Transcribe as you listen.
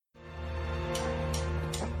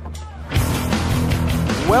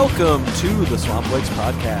Welcome to the Swamp Lakes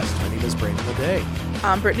Podcast. My name is Brandon O'Day.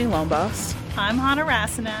 I'm Brittany Lombos. I'm Hannah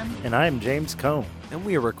Rassanen. And I'm James Combe. And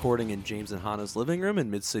we are recording in James and Hannah's living room in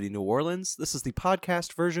Mid-City, New Orleans. This is the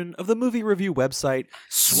podcast version of the movie review website,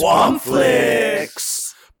 Swamp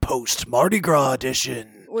Flicks! Post Mardi Gras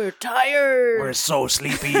edition. We're tired. We're so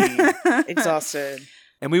sleepy. Exhausted.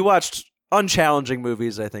 And we watched unchallenging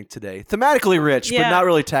movies, I think, today. Thematically rich, but not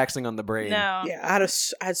really taxing on the brain. No. Yeah,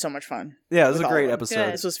 I had so much fun. Yeah, it was a with great all of episode.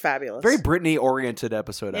 them. This was fabulous. Very Britney-oriented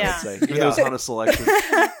episode, I Yeah. would say. Even though it was Hannah's selection.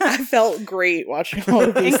 I felt great watching all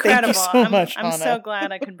of these. Incredible. Thank you so much, I'm Hannah. so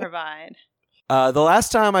glad I could provide. The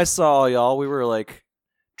last time I saw y'all, we were like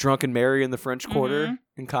drunk and merry in the French Quarter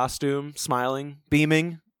Mm-hmm. in costume, smiling,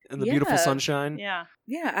 beaming in the beautiful sunshine. Yeah.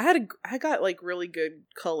 Yeah, I got like really good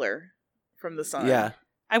color from the sun. Yeah.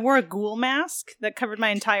 I wore a ghoul mask that covered my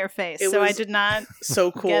entire face, It so I was did not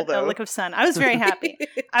So cool get though. a lick of sun. I was very happy.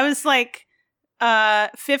 I was like,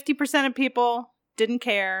 50% of people didn't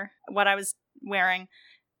care what I was wearing.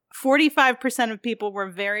 45% of people were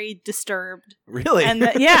very disturbed. Really? And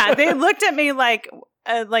they looked at me like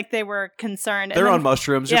they were concerned. They're and then, on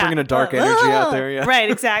mushrooms. You're yeah. bringing a dark energy out there. Yeah. Right,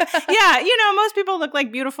 exactly. Yeah, most people look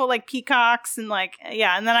like beautiful like peacocks and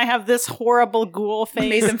and then I have this horrible ghoul face.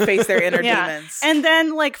 Made them face their inner Yeah. demons. And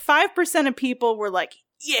then 5% of people were like,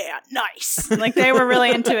 yeah, nice. Like they were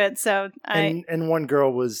really into it. So And one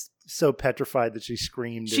girl was so petrified that she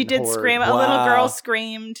screamed. she in did horror. scream. Wow. A little girl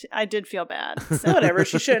screamed. I did feel bad. So. Whatever.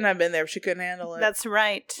 She shouldn't have been there. She couldn't handle it. That's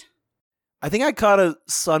right. I think I caught a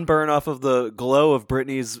sunburn off of the glow of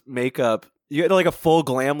Britney's makeup. You had like a full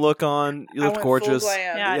glam look on. You I looked went gorgeous. Full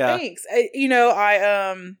glam. Yeah. Thanks.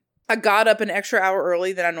 I got up an extra hour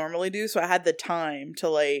early than I normally do, so I had the time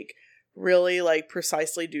to really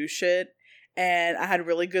precisely do shit. And I had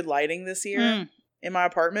really good lighting this year in my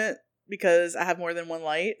apartment because I have more than one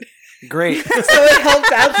light. Great. So it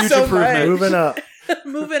helped out Huge so improvement. much. Moving up.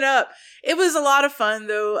 Moving up. It was a lot of fun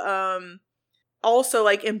though. Also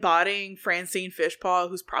embodying Francine Fishpaw,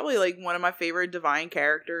 who's probably one of my favorite divine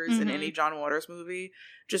characters in any John Waters movie,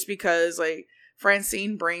 just because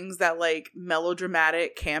Francine brings that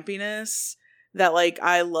melodramatic campiness that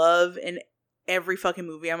I love in every fucking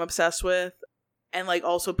movie I'm obsessed with, and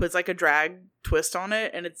also puts a drag twist on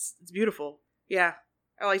it, and it's beautiful. Yeah,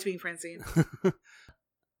 I liked being Francine.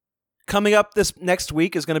 Coming up this next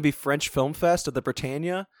week is going to be French Film Fest at the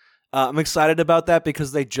Britannia. I'm excited about that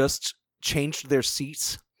because they just changed their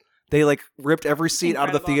seats. They ripped every seat out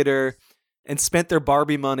of the theater and spent their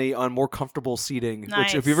Barbie money on more comfortable seating.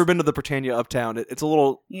 Nice. Which, if you've ever been to the Britannia Uptown, it's a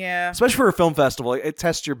little, Yeah. especially for a film festival, it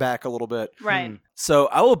tests your back a little bit. Right. So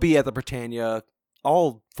I will be at the Britannia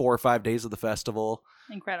all 4 or 5 days of the festival.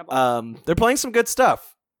 Incredible. They're playing some good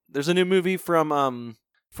stuff. There's a new movie from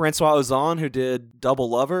Francois Ozon, who did Double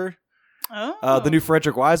Lover. Oh. The new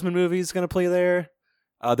Frederick Wiseman movie is going to play there.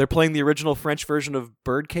 They're playing the original French version of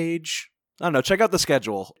Birdcage. I don't know. Check out the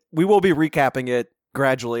schedule. We will be recapping it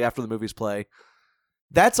gradually after the movies play.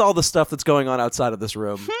 That's all the stuff that's going on outside of this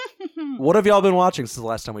room. What have y'all been watching since the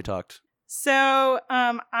last time we talked? So,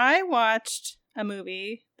 I watched a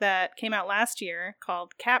movie that came out last year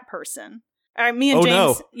called Cat Person. Me and James,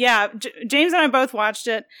 no. Yeah, James and I both watched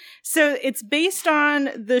it. So it's based on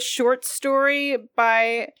the short story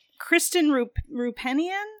by Kristen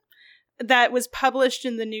Rupenian that was published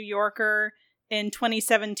in the New Yorker in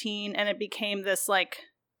 2017, and it became this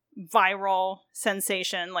viral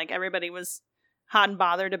sensation. Everybody was hot and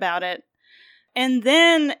bothered about it. And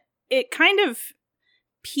then it kind of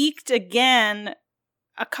peaked again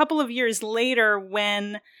a couple of years later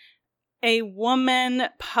when a woman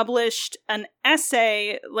published an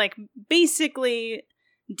essay, basically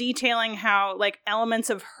detailing how elements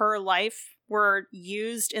of her life were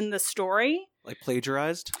used in the story.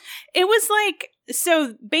 Plagiarized? It was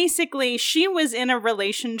so basically she was in a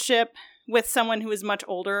relationship with someone who was much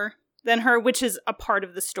older than her, which is a part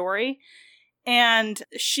of the story. And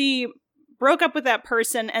she broke up with that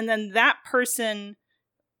person, and then that person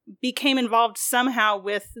became involved somehow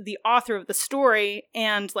with the author of the story,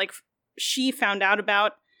 and she found out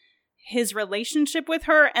about his relationship with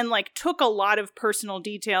her and took a lot of personal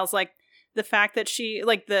details, the fact that she,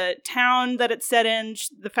 the town that it's set in,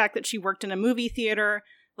 the fact that she worked in a movie theater,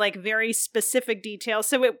 very specific details.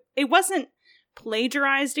 So it wasn't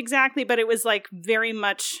plagiarized exactly, but it was very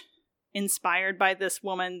much inspired by this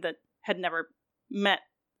woman that had never met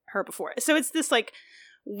her before. So it's this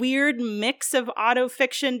weird mix of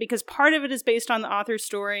autofiction, because part of it is based on the author's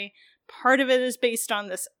story, part of it is based on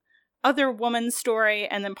this other woman's story,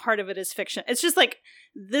 and then part of it is fiction. It's just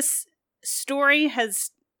this story has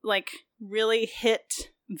really hit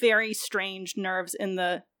very strange nerves in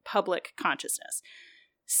the public consciousness.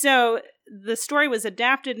 So the story was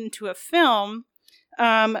adapted into a film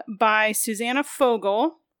by Susanna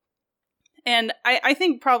Fogel. And I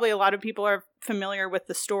think probably a lot of people are familiar with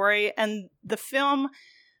the story. And the film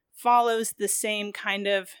follows the same kind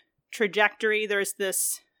of trajectory. There's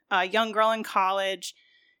this young girl in college.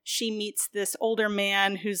 She meets this older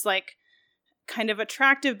man who's like kind of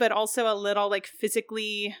attractive, but also a little like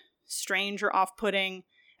physically strange or off-putting.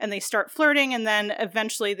 And they start flirting, and then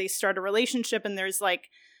eventually they start a relationship, and there's like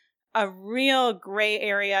a real gray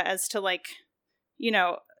area as to like, you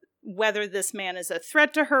know, whether this man is a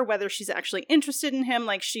threat to her, whether she's actually interested in him,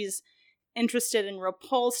 like she's interested and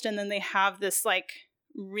repulsed. And then they have this like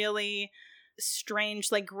really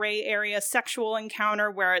strange, like gray area sexual encounter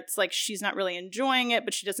where it's like she's not really enjoying it,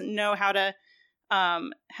 but she doesn't know how to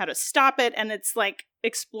stop it. And it's like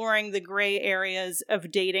exploring the gray areas of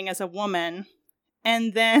dating as a woman.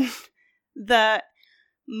 And then the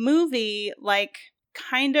movie like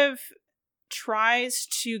kind of tries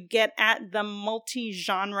to get at the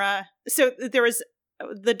multi-genre. So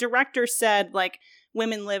the director said like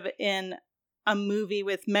women live in a movie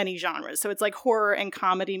with many genres. So it's like horror and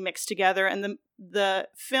comedy mixed together. And the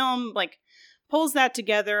film like pulls that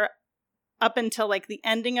together up until like the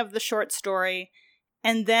ending of the short story.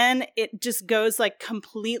 And then it just goes like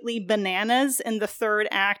completely bananas in the third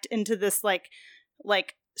act into this like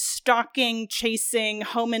stalking, chasing,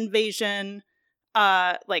 home invasion,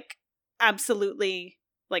 like absolutely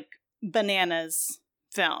like bananas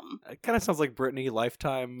film. It kind of sounds like Britney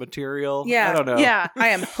Lifetime material. Yeah. I don't know. Yeah. I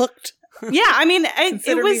am hooked. Yeah, I mean,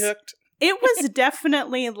 Consider me hooked. it was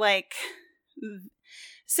definitely like,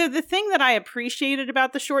 so the thing that I appreciated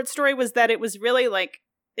about the short story was that it was really like,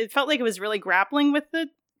 it felt like it was really grappling with the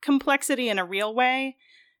complexity in a real way.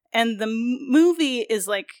 And the movie is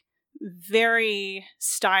like very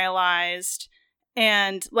stylized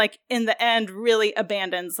and like in the end really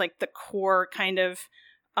abandons like the core kind of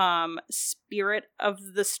spirit of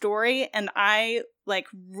the story. And I like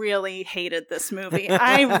really hated this movie.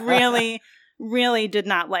 I really, really did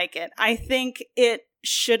not like it. I think it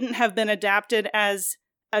shouldn't have been adapted as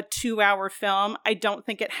a 2-hour film. I don't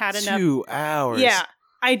think it had enough. 2 hours. Yeah.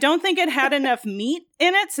 I don't think it had enough meat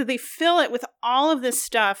in it. So they fill it with all of this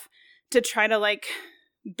stuff to try to like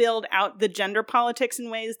build out the gender politics in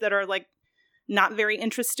ways that are like not very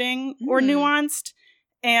interesting or nuanced.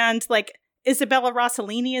 And like Isabella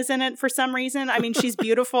Rossellini is in it for some reason. I mean, she's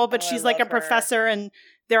beautiful, but she's like a professor, and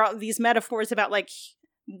there are these metaphors about like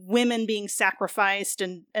women being sacrificed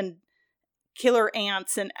and killer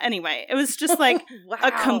ants. And anyway, it was just like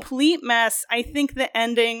a complete mess. I think the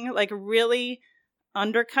ending like really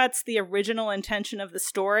undercuts the original intention of the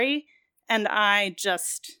story. And I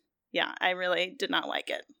really did not like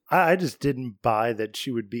it. I just didn't buy that she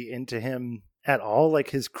would be into him at all.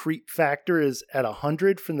 Like his creep factor is at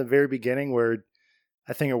 100 from the very beginning, where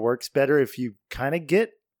I think it works better if you kind of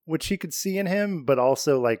get what she could see in him, but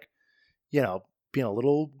also like, you know, being a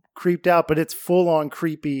little creeped out, but it's full on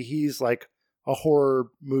creepy. He's like a horror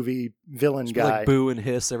movie villain guy. Like boo and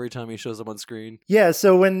hiss every time he shows up on screen. Yeah.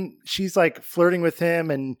 So when she's like flirting with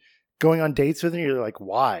him and going on dates with him, you're like,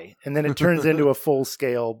 why? And then it turns into a full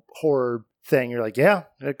scale horror thing. You're like, yeah,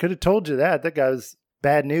 I could have told you that. That guy was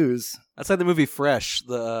bad news. Outside the movie Fresh,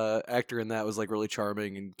 the actor in that was like really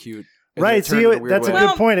charming and cute. And right. See, that's a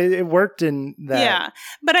good point. It worked in that. Yeah.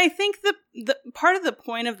 But I think the part of the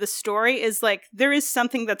point of the story is like there is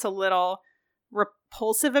something that's a little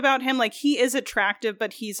repulsive about him. Like he is attractive,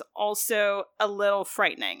 but he's also a little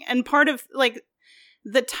frightening. And part of like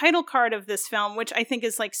the title card of this film, which I think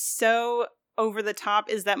is like so over the top,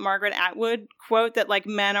 is that Margaret Atwood quote that like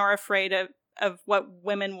men are afraid of what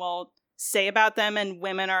women will say about them, and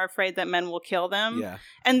women are afraid that men will kill them. Yeah.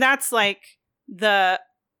 And that's like the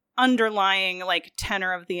underlying like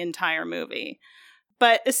tenor of the entire movie.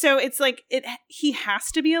 But so it's like he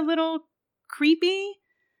has to be a little creepy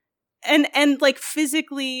and like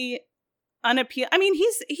physically unappealing. I mean,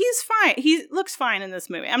 he's fine. He looks fine in this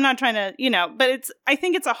movie. I'm not trying to, but I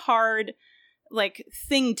think it's a hard like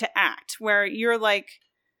thing to act where you're like,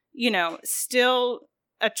 still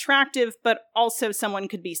attractive, but also someone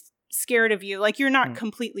could be scared of you. Like you're not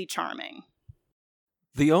completely charming.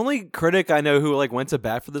 The only critic I know who like went to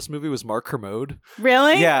bat for this movie was Mark Kermode.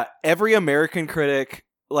 Really? Yeah, every American critic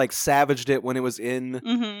like savaged it when it was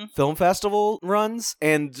in film festival runs,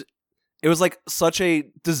 and it was like such a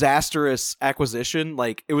disastrous acquisition.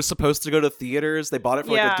 Like it was supposed to go to theaters. They bought it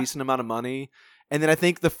for like a decent amount of money, and then I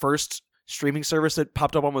think the first streaming service it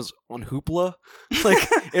popped up on was on Hoopla. Like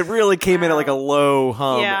it really came in at like a low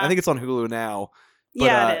hum. Yeah. I think it's on Hulu now. But,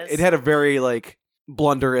 yeah, it is. It had a very like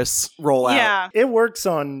blunderous rollout. Yeah. It works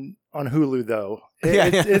on Hulu though. Yeah.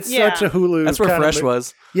 It's Yeah. such a Hulu. That's where kind of Fresh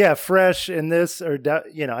was. Yeah, Fresh in this, or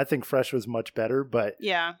I think Fresh was much better, but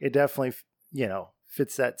Yeah. it definitely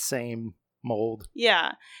fits that same mold.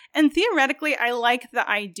 Yeah. And theoretically, I like the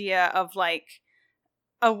idea of like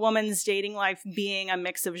a woman's dating life being a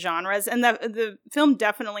mix of genres. And the film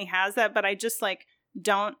definitely has that, but I just like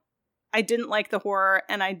I didn't like the horror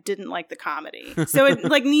and I didn't like the comedy. So it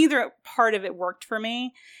like neither part of it worked for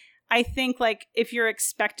me. I think like if you're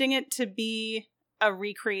expecting it to be a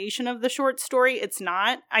recreation of the short story, it's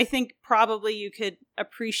not. I think probably you could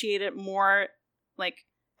appreciate it more like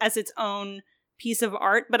as its own piece of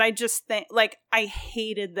art, but I just think like I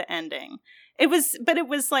hated the ending. It was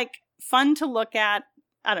like fun to look at.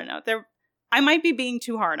 I don't know. I might be being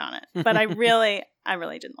too hard on it, but I really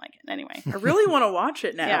didn't like it anyway. I really want to watch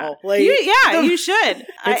it now. Yeah. Like, You should.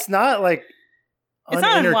 It's not like It's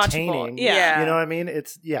not unentertaining. unwatchable. Yeah. You know what I mean?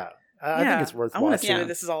 It's I think it's worth I want to see watching. what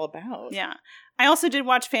this is all about. Yeah. I also did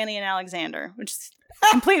watch Fanny and Alexander, which is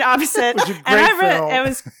complete opposite. Which is a And great film. it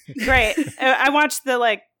was great. I watched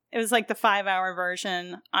it was like the 5-hour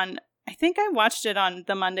version on, I think I watched it on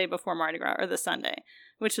the Monday before Mardi Gras or the Sunday,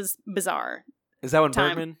 which is bizarre. Is that when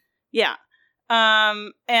Time. Bergman? Yeah.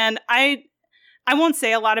 And I won't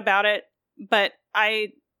say a lot about it, but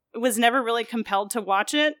I was never really compelled to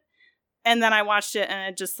watch it. And then I watched it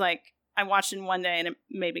and it just like, I watched it in one day and it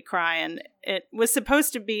made me cry. And it was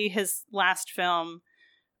supposed to be his last film.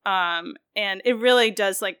 And it really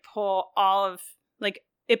does like pull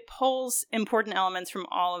it pulls important elements from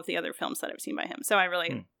all of the other films that I've seen by him. So I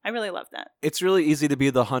really love that. It's really easy to be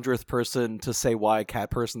the 100th person to say why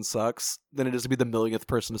Cat Person sucks than it is to be the millionth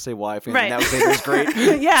person to say why Fanny Right. Alexander is great.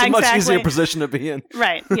 Yeah, it's a much exactly. easier position to be in.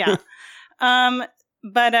 Right. Yeah.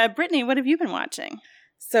 But Brittany, what have you been watching?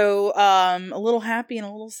 So, a little happy and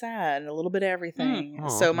a little sad, a little bit of everything. Mm.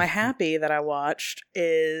 So, my happy that I watched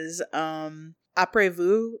is Après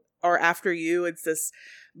Vous, or After You. It's this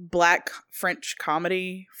Black French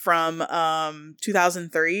comedy from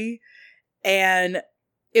 2003, and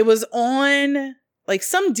it was on like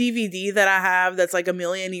some DVD that I have that's like a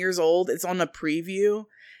million years old. It's on a preview,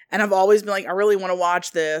 and I've always been like, I really want to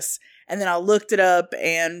watch this. And then I looked it up,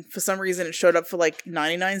 and for some reason it showed up for like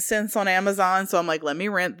 99 cents on Amazon. So I'm like, let me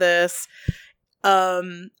rent this.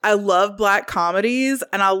 I love Black comedies,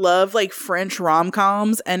 and I love like French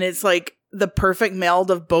rom-coms, and it's like the perfect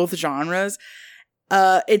meld of both genres.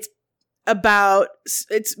 It's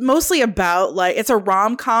mostly about like, it's a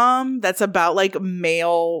rom-com that's about like a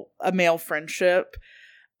male friendship,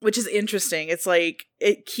 which is interesting. It's like,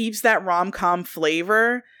 it keeps that rom-com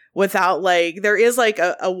flavor without like, there is like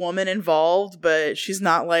a woman involved, but she's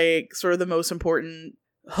not like sort of the most important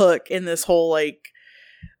hook in this whole like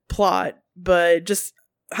plot. But just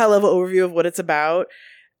high level overview of what it's about.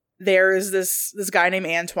 There is this guy named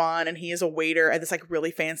Antoine, and he is a waiter at this like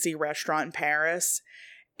really fancy restaurant in Paris.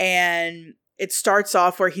 And it starts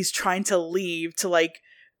off where he's trying to leave to like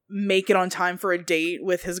make it on time for a date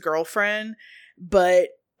with his girlfriend, but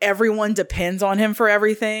everyone depends on him for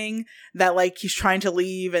everything, that like he's trying to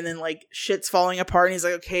leave and then like shit's falling apart and he's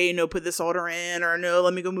like, okay, no, put this order in, or no,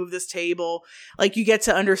 let me go move this table. Like you get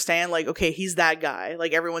to understand like, okay, he's that guy,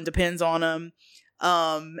 like everyone depends on him.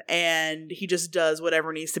 And he just does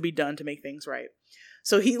whatever needs to be done to make things right.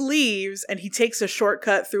 So he leaves and he takes a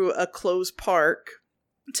shortcut through a closed park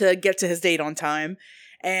to get to his date on time.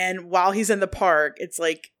 And while he's in the park, it's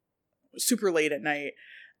like super late at night.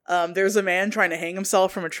 There's a man trying to hang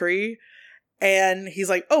himself from a tree, and he's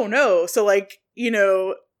like, oh no. So like, he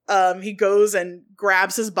goes and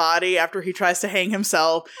grabs his body after he tries to hang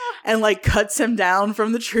himself and like cuts him down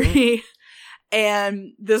from the tree.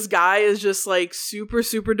 And this guy is just like super,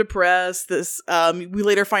 super depressed. We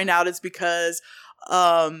later find out it's because,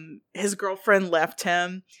 his girlfriend left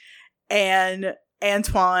him, and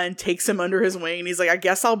Antoine takes him under his wing and he's like, I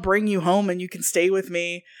guess I'll bring you home and you can stay with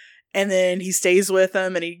me. And then he stays with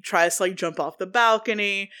him and he tries to like jump off the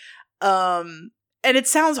balcony. And it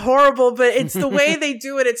sounds horrible, but it's the way they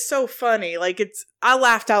do it. It's so funny. Like I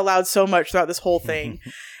laughed out loud so much throughout this whole thing.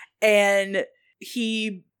 And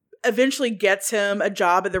he eventually gets him a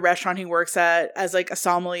job at the restaurant he works at as like a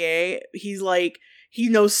sommelier. He's like, he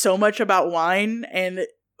knows so much about wine, and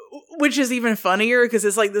which is even funnier because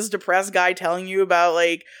it's like this depressed guy telling you about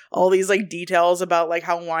like all these like details about like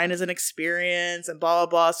how wine is an experience and blah, blah,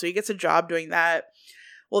 blah. So he gets a job doing that.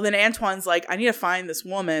 Well, then Antoine's like, I need to find this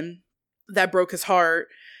woman that broke his heart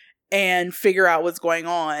and figure out what's going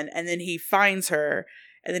on. And then he finds her,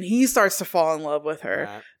 and then he starts to fall in love with her.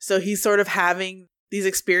 Right. So he's sort of having these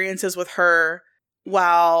experiences with her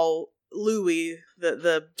while Louis,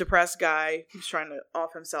 the depressed guy who's trying to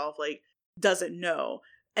off himself, like, doesn't know.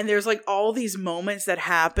 And there's like all these moments that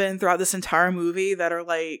happen throughout this entire movie that are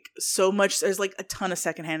like so much. There's like a ton of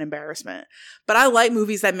secondhand embarrassment. But I like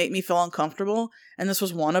movies that make me feel uncomfortable. And this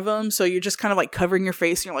was one of them. So you're just kind of like covering your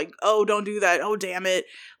face and you're like, oh, don't do that. Oh, damn it.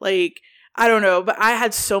 Like, I don't know. But I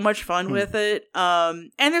had so much fun with it. And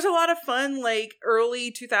there's a lot of fun, like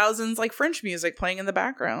early 2000s, like French music playing in the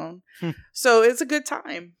background. So it's a good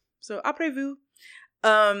time. So après-vous.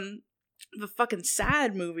 The fucking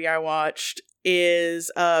sad movie I watched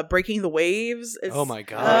is Breaking the Waves. Oh my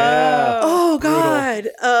god. Oh god.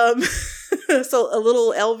 So a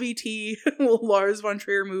little LVT Lars von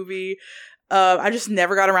Trier movie. I just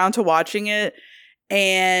never got around to watching it,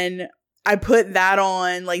 and I put that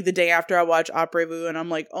on like the day after I watched Après-Vous, and I'm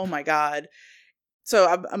like, oh my god. So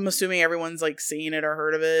I'm assuming everyone's like seen it or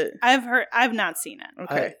heard of it. I've not seen it.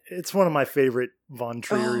 Okay. It's one of my favorite Von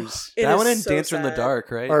Trier's. It That is one and so Dancer in the sad.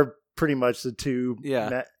 Dark, right? Are pretty much the two.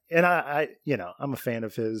 Yeah. And I I'm a fan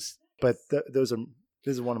of his, but this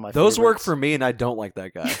is one of my Those favorites. work for me, and I don't like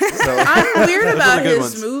that guy. So I'm weird Those are about the good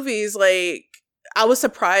his ones. movies. Like, I was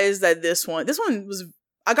surprised that this one was,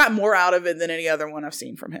 I got more out of it than any other one I've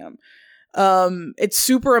seen from him. It's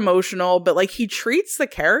super emotional, but like he treats the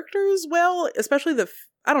characters well, especially the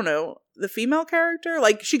female character.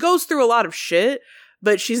 Like, she goes through a lot of shit,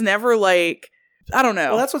 but she's never like, I don't know.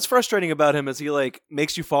 Well, that's what's frustrating about him is he like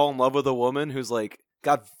makes you fall in love with a woman who's like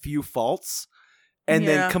got few faults and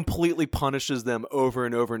Yeah. then completely punishes them over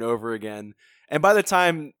and over and over again. And by the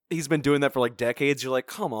time he's been doing that for like decades, you're like,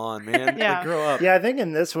 come on, man. Yeah. Like, grow up. Yeah, I think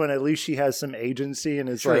in this one, at least she has some agency and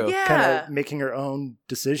is True. like Yeah. kind of making her own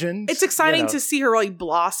decisions. It's exciting you know. to see her like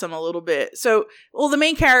blossom a little bit. So, well, the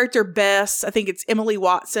main character, Bess, I think it's Emily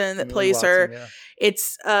Watson that Emily plays her. Watson, yeah.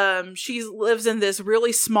 It's she lives in this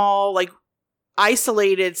really small, like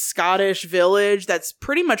isolated Scottish village that's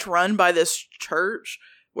pretty much run by this church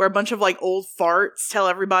where a bunch of like old farts tell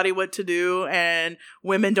everybody what to do and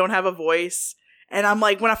women don't have a voice. And I'm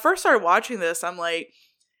like, when I first started watching this, I'm like,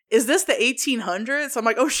 is this the 1800s? I'm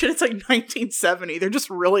like, oh shit, it's like 1970. They're just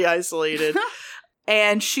really isolated.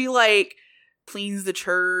 And she like cleans the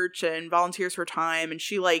church and volunteers her time, and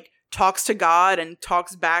she like talks to God and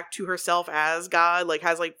talks back to herself as God, like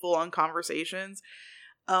has like full on conversations.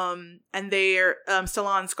 And they're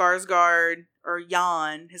Stellan Skarsgård, or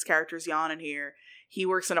Jan, his character's Jan in here. He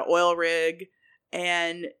works in an oil rig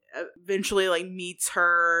and eventually like meets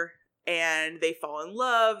her, and they fall in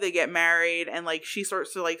love, they get married, and like she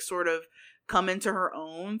starts to like sort of come into her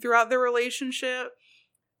own throughout their relationship.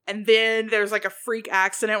 And then there's like a freak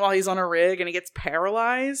accident while he's on a rig and he gets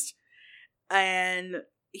paralyzed. And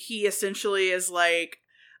he essentially is like,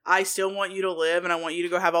 I still want you to live, and I want you to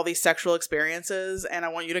go have all these sexual experiences, and I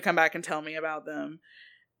want you to come back and tell me about them.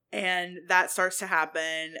 And that starts to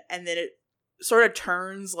happen, and then it sort of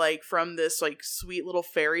turns like from this like sweet little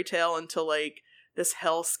fairy tale into like this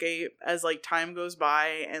hellscape as like time goes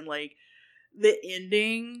by, and like the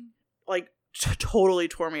ending like totally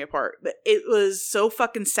tore me apart. But it was so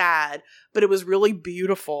fucking sad, but it was really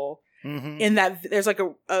beautiful. Mhm. In that there's like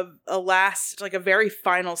a last, like a very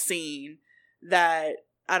final scene that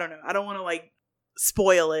I don't know, I don't want to like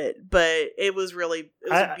spoil it, but it was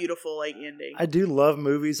a beautiful like ending. I do love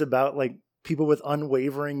movies about like people with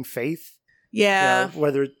unwavering faith. Yeah. You know,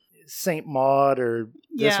 whether it's Saint Maud or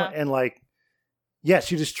this Yeah. one, and like, yeah,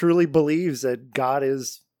 she just truly believes that God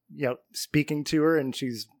is, you know, speaking to her, and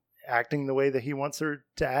she's acting the way that He wants her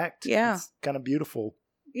to act. Yeah. It's kind of beautiful,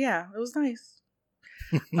 Yeah, it was nice.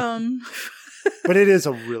 but it is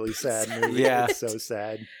a really sad movie. Yeah. It's so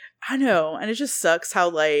sad. I know, and it just sucks how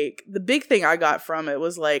like the big thing I got from it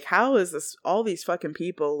was like, how is this all these fucking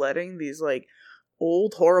people letting these like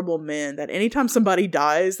old horrible men that anytime somebody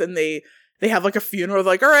dies, then they have like a funeral,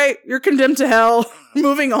 like, all right, you're condemned to hell,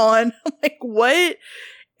 moving on. I'm like, what?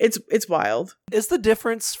 It's wild. Is the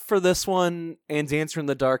difference for this one and Dancer in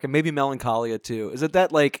the Dark, and maybe Melancholia too, is it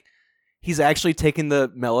that like he's actually taking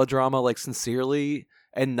the melodrama like sincerely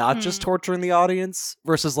and not just torturing the audience,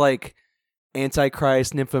 versus like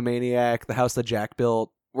Antichrist, Nymphomaniac, The House That Jack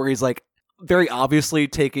Built, where he's like very obviously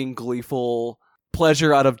taking gleeful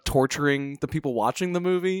pleasure out of torturing the people watching the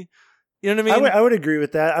movie? You know what I mean? I would agree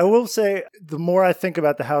with that. I will say, the more I think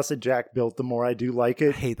about The House That Jack Built, the more I do like I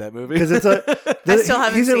it. hate that movie. Because it's I still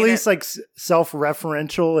haven't he's at seen least it. like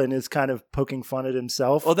self-referential and is kind of poking fun at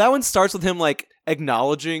himself. Well, that one starts with him like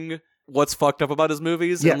acknowledging what's fucked up about his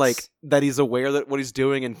movies, Yes. and like that he's aware that what he's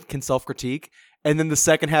doing and can self-critique. And then the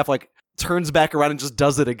second half like turns back around and just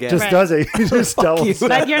does it again. Just Right. does it. He just Fuck tells you. us.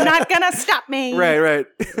 But you're not gonna stop me. right.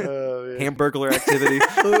 Oh, yeah. Hamburglar activity.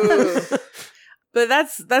 Ooh. But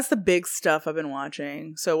that's the big stuff I've been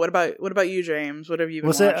watching. So what about you, James? What have you been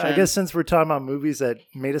watching? I guess since we're talking about movies that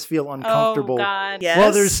made us feel uncomfortable. Oh, God. Yes.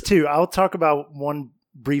 Well, there's two. I'll talk about one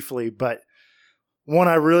briefly, but one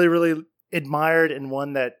I really, really admired and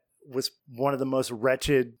one that was one of the most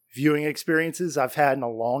wretched viewing experiences I've had in a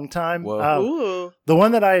long time. Whoa. Ooh. The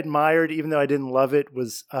one that I admired, even though I didn't love it,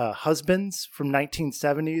 was Husbands from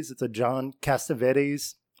 1970s. It's a John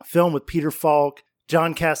Cassavetes film with Peter Falk.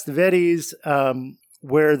 John Cassavetes,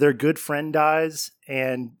 where their good friend dies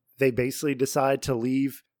and they basically decide to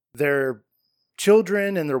leave their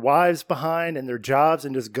children and their wives behind and their jobs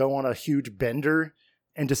and just go on a huge bender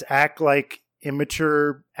and just act like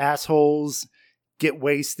immature assholes, get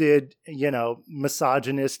wasted,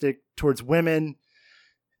 misogynistic towards women.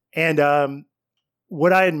 And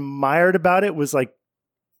what I admired about it was like,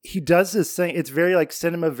 he does this thing. It's very like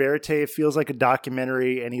cinema verite. It feels like a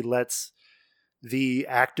documentary, and he lets the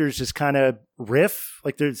actors just kind of riff.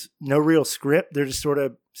 Like there's no real script. They're just sort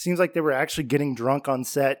of, seems like they were actually getting drunk on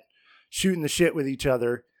set, shooting the shit with each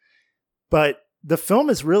other. But the film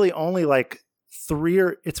is really only like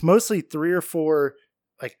it's mostly 3 or 4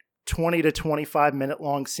 like 20 to 25 minute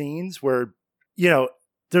long scenes where,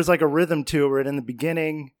 there's like a rhythm to it where in the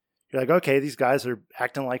beginning, you're like, okay, these guys are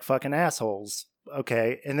acting like fucking assholes.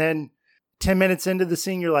 Okay. And then 10 minutes into the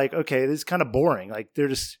scene, you're like, okay, this is kind of boring. Like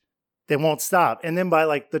they won't stop. And then by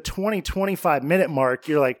like the 20, 25 minute mark,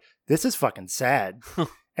 you're like, this is fucking sad.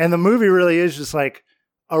 And the movie really is just like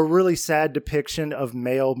a really sad depiction of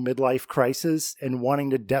male midlife crisis and wanting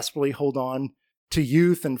to desperately hold on to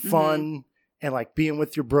youth and fun and like being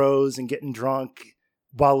with your bros and getting drunk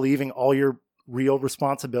while leaving all your real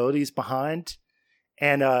responsibilities behind.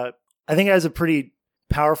 And I think it has a pretty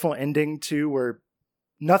powerful ending too, where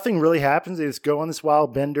nothing really happens. They just go on this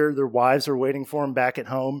wild bender. Their wives are waiting for them back at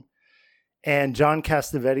home. And John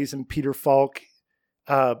Cassavetes and Peter Falk,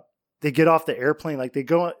 they get off the airplane. Like they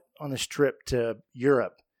go on this trip to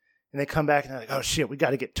Europe and they come back and they're like, oh shit, we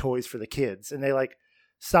got to get toys for the kids. And they like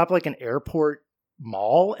stop like an airport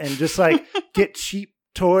mall and just like get cheap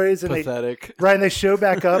toys. And Pathetic. And they show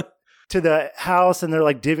back up to the house and they're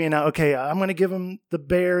like divvying out, okay, I'm going to give them the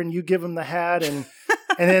bear and you give them the hat. And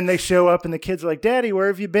then they show up and the kids are like, Daddy, where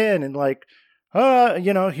have you been? And like,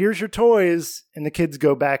 here's your toys. And the kids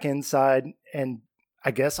go back inside and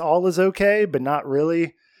I guess all is okay, but not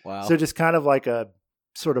really. Wow. So just kind of like a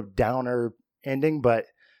sort of downer ending, but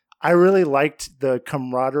I really liked the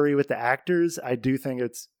camaraderie with the actors. I do think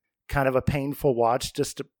it's kind of a painful watch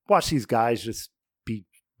just to watch these guys just be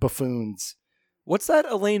buffoons. What's that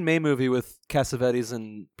Elaine May movie with Cassavetes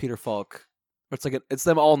and Peter Falk? Where it's like it's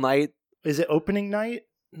them all night. Is it opening night?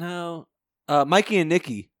 No. Mikey and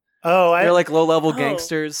Nikki. Oh, they're like low-level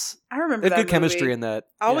gangsters. I remember they have that good chemistry in that.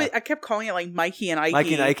 I kept calling it like Mikey and Ike.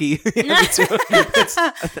 Mikey and Ike. Yeah, me too.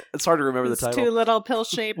 It's hard to remember the title. Too little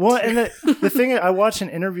pill-shaped. Well, and the thing, I watched an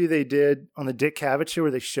interview they did on the Dick Cavett show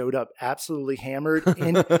where they showed up absolutely hammered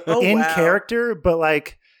in character, but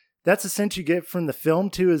like that's the sense you get from the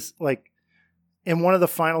film too is like in one of the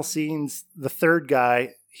final scenes, the third guy,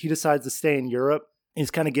 he decides to stay in Europe.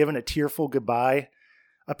 He's kind of given a tearful goodbye.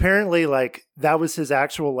 Apparently, like, that was his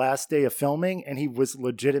actual last day of filming, and he was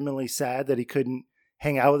legitimately sad that he couldn't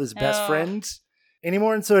hang out with his best friends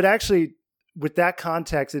anymore. And so it actually, with that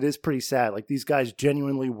context, it is pretty sad. Like, these guys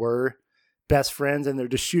genuinely were best friends, and they're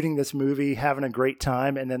just shooting this movie, having a great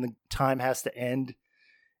time, and then the time has to end,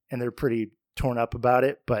 and they're pretty torn up about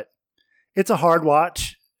it. But it's a hard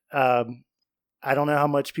watch. I don't know how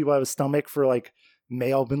much people have a stomach for, like,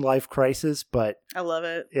 male midlife crisis, but I love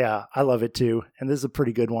it. Yeah, I love it too. And this is a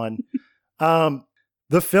pretty good one.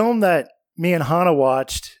 The film that me and Hannah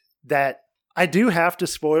watched that I do have to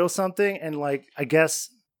spoil something and like, I guess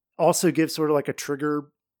also give sort of like a trigger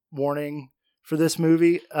warning for this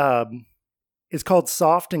movie. It's called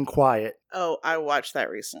Soft and Quiet. Oh, I watched that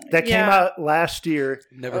recently. That came out last year.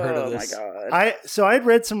 Never heard of this. Oh my God. So I'd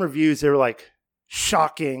read some reviews. They were like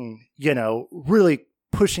shocking, really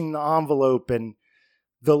pushing the envelope, and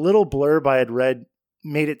the little blurb I had read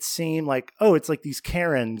made it seem like, oh, it's like these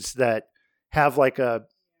Karens that have like a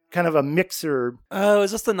kind of a mixer. Oh,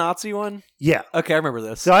 is this the Nazi one? Yeah. Okay, I remember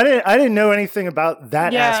this. So I didn't know anything about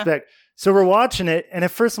that aspect. So we're watching it, and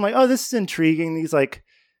at first I'm like, oh, this is intriguing. These like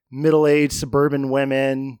middle-aged suburban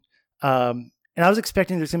women. And I was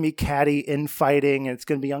expecting there's going to be catty infighting, and it's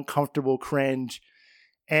going to be uncomfortable cringe.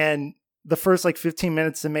 And the first like 15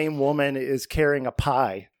 minutes, the main woman is carrying a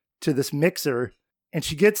pie to this mixer. And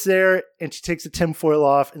she gets there and she takes the tinfoil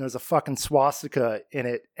off and there's a fucking swastika in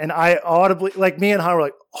it. And I audibly, like me and Han were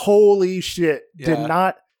like, holy shit, did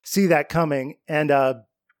not see that coming. And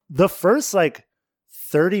the first like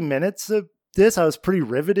 30 minutes of this, I was pretty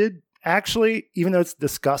riveted, actually, even though it's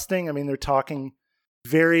disgusting. I mean, they're talking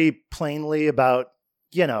very plainly about,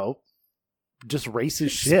 just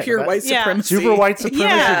racist shit. Pure white supremacy. Super white supremacy,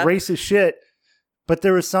 Yeah. racist shit. But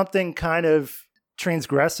there was something kind of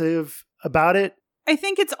transgressive about it. I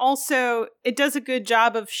think it does a good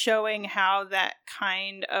job of showing how that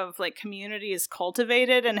kind of like community is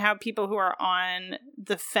cultivated and how people who are on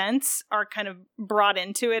the fence are kind of brought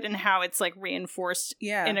into it and how it's like reinforced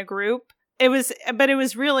in a group. It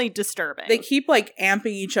was really disturbing. They keep like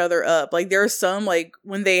amping each other up. Like there's some like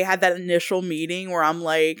when they had that initial meeting where I'm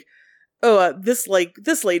like, oh, this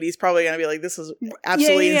lady's probably gonna be like, this is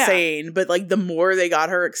absolutely insane. But like the more they got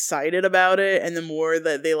her excited about it, and the more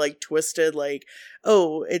that they like twisted, like,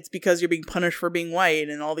 oh, it's because you're being punished for being white,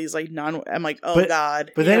 and all these like I'm like, oh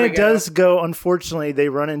god. But then it does go. Unfortunately, they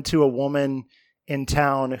run into a woman in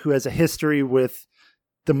town who has a history with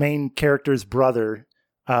the main character's brother.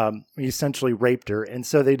 He essentially raped her, and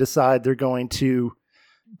so they decide they're going to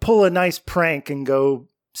pull a nice prank and go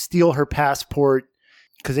steal her passport.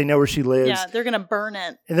 Because they know where she lives. Yeah, they're going to burn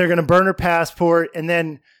it. And they're going to burn her passport. And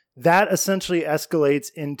then that essentially escalates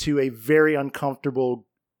into a very uncomfortable...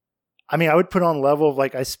 I mean, I would put on level of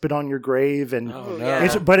like, I spit on your grave. And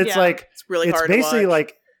But it's like... It's really hard to watch. It's basically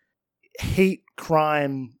like hate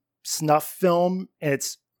crime snuff film. And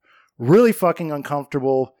it's really fucking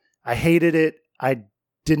uncomfortable. I hated it. I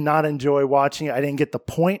did not enjoy watching it. I didn't get the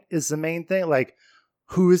point is the main thing. Like,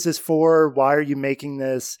 who is this for? Why are you making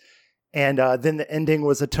this? And then the ending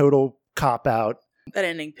was a total cop-out. That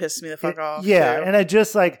ending pissed me the fuck off. Yeah, too. and I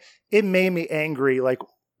just like, it made me angry. Like,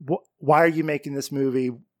 why are you making this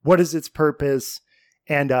movie? What is its purpose?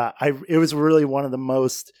 And it was really one of the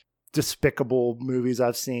most despicable movies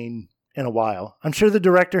I've seen in a while. I'm sure the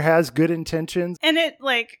director has good intentions. And it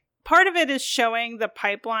like, part of it is showing the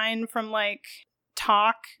pipeline from like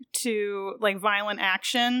talk to like violent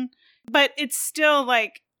action. But it's still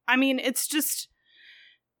like, I mean, it's just...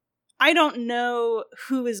 I don't know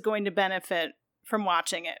who is going to benefit from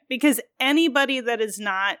watching it because anybody that is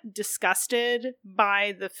not disgusted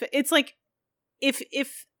by it's like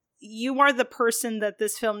if you are the person that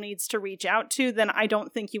this film needs to reach out to, then I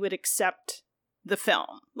don't think you would accept the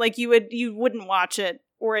film. Like you wouldn't watch it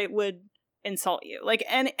or it would insult you. Like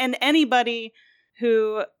and anybody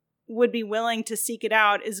who would be willing to seek it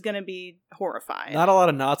out is going to be horrified. Not a lot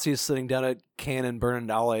of Nazis sitting down at Cannes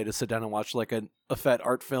Berlinale to sit down and watch like a fat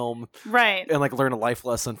art film, right? And like learn a life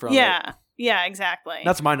lesson from it. Yeah, exactly.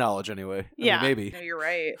 That's my knowledge anyway. I mean, maybe. No, you're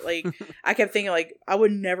right. Like I kept thinking, like I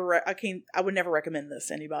would never recommend this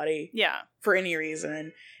to anybody. Yeah, for any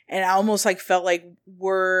reason, and I almost like felt like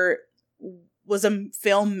was a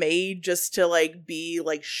film made just to like be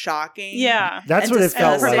like shocking. Yeah, that's what it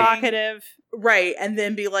felt like. Provocative. Right, and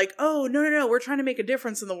then be like, oh, no, we're trying to make a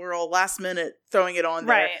difference in the world, last minute throwing it on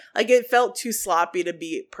there. Right. Like, it felt too sloppy to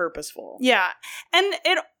be purposeful. Yeah, and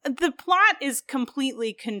the plot is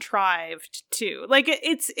completely contrived, too. Like,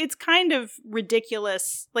 it's kind of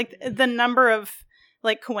ridiculous, like, the number of,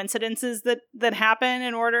 like, coincidences that happen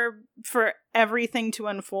in order for everything to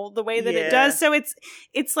unfold the way that it does. So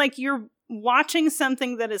it's like you're watching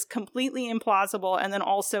something that is completely implausible and then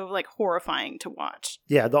also, like, horrifying to watch.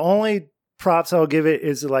 Yeah, the only... props I'll give it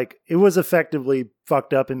is like it was effectively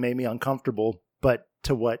fucked up and made me uncomfortable, but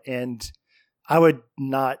to what end? I would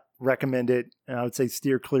not recommend it, and I would say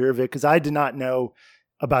steer clear of it because I did not know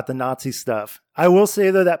about the Nazi stuff. I will say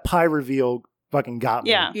though that pie reveal fucking got me.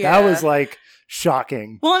 Yeah. That was like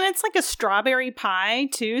shocking. Well, and it's like a strawberry pie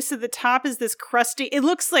too, so the top is this crusty, it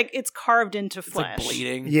looks like it's carved into flesh. It's like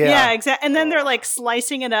bleeding. Yeah, exactly. And then they're like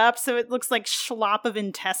slicing it up so it looks like slop of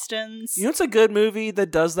intestines. You know, it's a good movie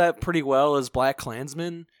that does that pretty well is Black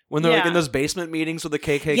Klansman. When they're like in those basement meetings with the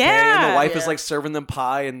KKK and the wife is like serving them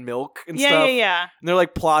pie and milk and stuff. Yeah. And they're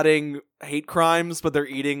like plotting hate crimes, but they're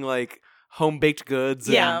eating like home-baked goods.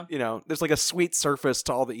 And, you know, there's like a sweet surface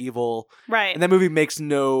to all the evil. Right. And that movie makes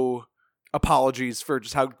no apologies for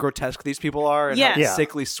just how grotesque these people are and how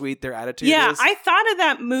sickly sweet their attitude is. I thought of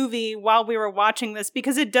that movie while we were watching this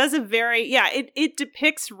because it does a very, it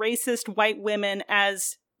depicts racist white women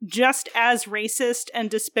as just as racist and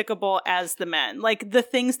despicable as the men. Like the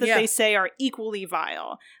things that they say are equally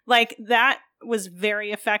vile. Like that was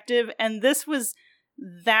very effective. And this was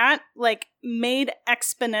that like made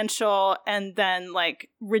exponential and then like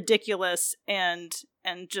ridiculous and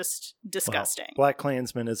just disgusting. Well, Black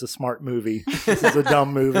Klansman is a smart movie. This is a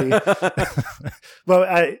dumb movie.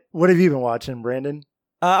 Well, what have you been watching, Brandon?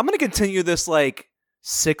 I'm going to continue this like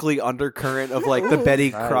sickly undercurrent of like the Betty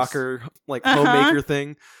Crocker like homemaker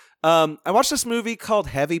thing. I watched this movie called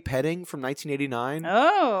Heavy Petting from 1989.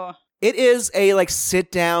 Oh. It is a like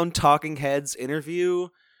sit down Talking Heads interview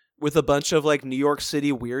with a bunch of like New York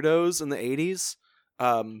City weirdos in the 80s.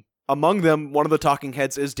 Among them, one of the Talking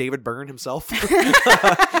Heads is David Byrne himself.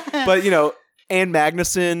 But, Anne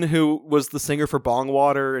Magnuson, who was the singer for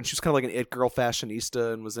Bongwater, and she was kind of like an it girl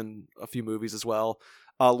fashionista and was in a few movies as well.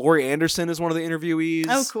 Laurie Anderson is one of the interviewees.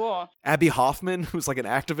 Oh, cool. Abby Hoffman, who's like an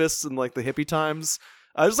activist in like the hippie times.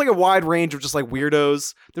 There's like a wide range of just like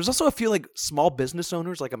weirdos. There's also a few like small business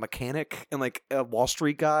owners, like a mechanic and like a Wall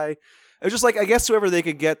Street guy. It was just like, I guess whoever they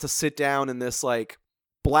could get to sit down in this like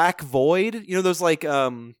black void, those like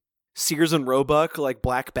Sears and Roebuck, like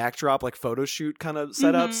black backdrop, like photo shoot kind of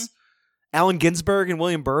setups. Allen Ginsberg and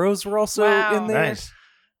William Burroughs were also in there. Nice.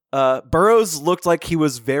 Burroughs looked like he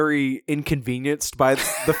was very inconvenienced by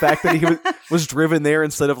the fact that he was driven there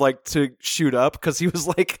instead of like to shoot up, because he was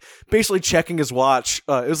like basically checking his watch.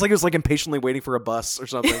 It was like he was like impatiently waiting for a bus or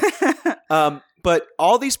something. But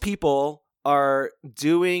all these people are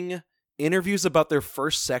doing interviews about their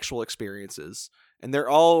first sexual experiences, and they're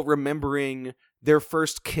all remembering their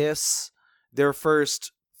first kiss, their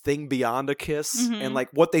first thing beyond a kiss, and like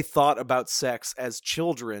what they thought about sex as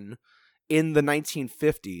children in the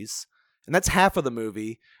 1950s. And that's half of the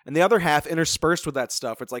movie. And the other half, interspersed with that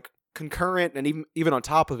stuff, it's like concurrent, and even on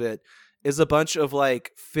top of it is a bunch of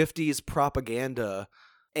like 50s propaganda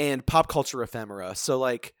and pop culture ephemera. So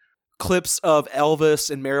like clips of Elvis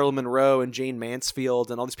and Marilyn Monroe and Jane Mansfield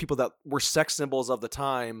and all these people that were sex symbols of the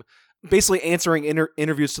time, basically answering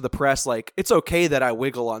interviews to the press like, it's okay that I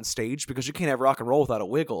wiggle on stage because you can't have rock and roll without a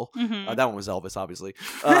wiggle. That one was Elvis, obviously.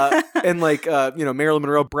 And like, Marilyn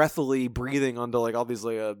Monroe breathily breathing onto like all these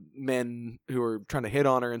like men who were trying to hit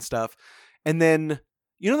on her and stuff. And then,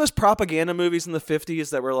 those propaganda movies in the 50s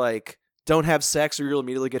that were like, don't have sex or you'll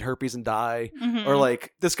immediately get herpes and die. Or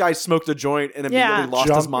like, this guy smoked a joint and immediately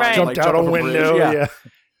lost his mind. Jumped out a window.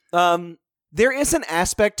 Yeah. There is an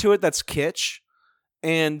aspect to it that's kitsch.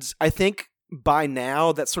 And I think by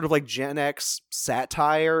now that sort of like Gen X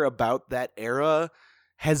satire about that era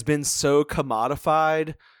has been so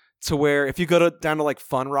commodified to where if you go down to like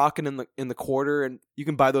Fun Rockin' in the Quarter, and you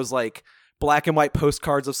can buy those like black and white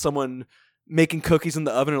postcards of someone making cookies in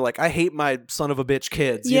the oven, or like, I hate my son of a bitch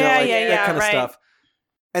kids. That kind of stuff.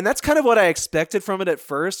 And that's kind of what I expected from it at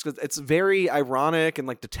first, because it's very ironic and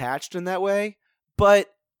like detached in that way. But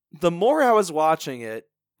the more I was watching it,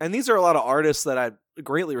 and these are a lot of artists that I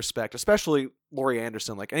greatly respect, especially Laurie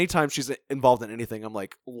Anderson. Like anytime she's involved in anything, I'm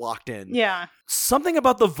like locked in. Yeah. Something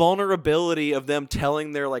about the vulnerability of them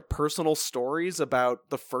telling their like personal stories about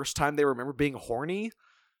the first time they remember being horny,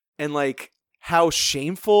 and like how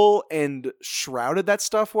shameful and shrouded that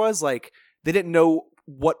stuff was. Like they didn't know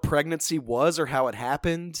what pregnancy was or how it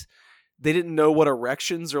happened. They didn't know what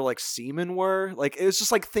erections or like semen were. Like it was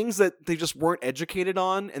just like things that they just weren't educated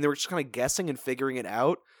on, and they were just kind of guessing and figuring it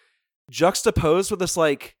out, juxtaposed with this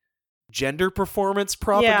like gender performance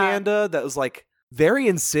propaganda that was like very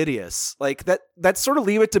insidious. Like that sort of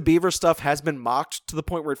Leave It to Beaver stuff has been mocked to the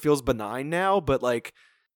point where it feels benign now, but like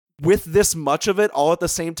with this much of it all at the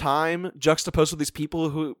same time, juxtaposed with these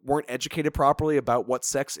people who weren't educated properly about what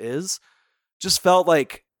sex is, just felt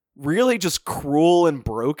like really just cruel and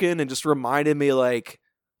broken, and just reminded me like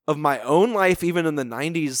of my own life even in the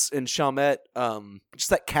 90s in Chalmette.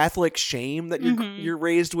 Just that Catholic shame that you're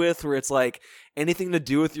raised with, where it's like anything to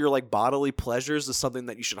do with your like bodily pleasures is something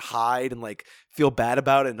that you should hide and like feel bad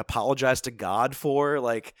about and apologize to God for.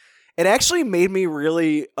 Like it actually made me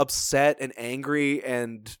really upset and angry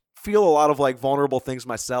and feel a lot of like vulnerable things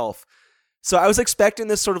myself. So I was expecting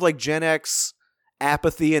this sort of like Gen X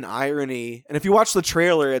apathy and irony, and if you watch the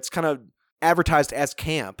trailer, it's kind of advertised as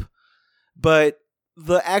camp, but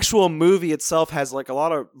the actual movie itself has like a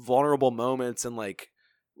lot of vulnerable moments and like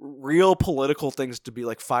real political things to be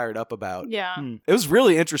like fired up about. Yeah. It was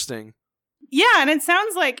really interesting. Yeah, and it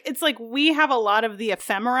sounds like it's like we have a lot of the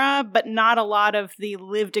ephemera, but not a lot of the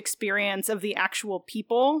lived experience of the actual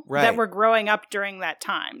people that were growing up during that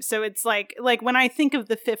time. So it's like when I think of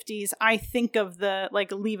the 50s, I think of the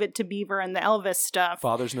like Leave It to Beaver and the Elvis stuff.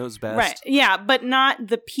 Father's Knows Best. Right. Yeah, but not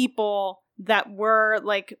the people that were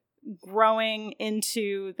like growing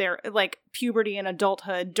into their like puberty and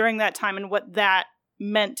adulthood during that time, and what that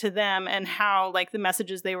meant to them, and how like the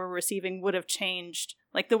messages they were receiving would have changed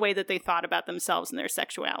like the way that they thought about themselves and their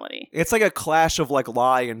sexuality. It's like a clash of like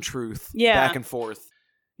lie and truth back and forth.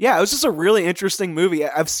 Yeah, it was just a really interesting movie.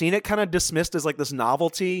 I've seen it kind of dismissed as like this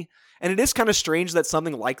novelty, and it is kind of strange that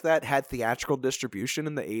something like that had theatrical distribution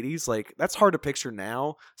in the 80s. Like that's hard to picture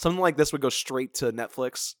now. Something like this would go straight to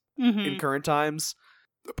Netflix in current times.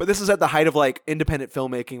 But this is at the height of like independent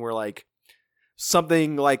filmmaking, where like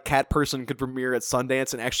something like Cat Person could premiere at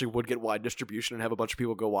Sundance and actually would get wide distribution and have a bunch of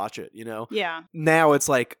people go watch it, you know? Yeah. Now it's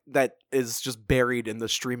like that is just buried in the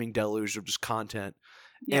streaming deluge of just content.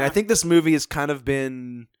 Yeah. And I think this movie has kind of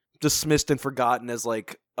been dismissed and forgotten as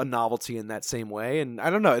like a novelty in that same way. And I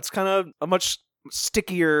don't know, it's kind of a much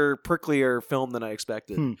stickier, pricklier film than I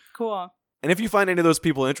expected. Cool. And if you find any of those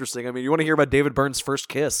people interesting, I mean, you want to hear about David Byrne's first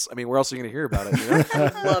kiss? I mean, where else are you going to hear about it? You know?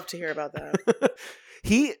 I'd love to hear about that.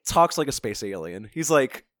 He talks like a space alien. He's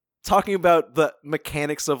like talking about the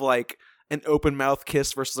mechanics of like an open mouth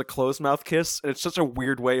kiss versus a closed mouth kiss. And it's such a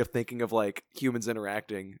weird way of thinking of like humans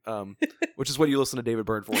interacting, which is what you listen to David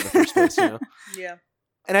Byrne for in the first place, you know? Yeah.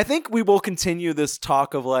 And I think we will continue this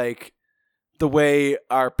talk of like the way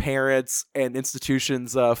our parents and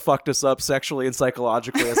institutions fucked us up sexually and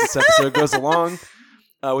psychologically as this episode goes along,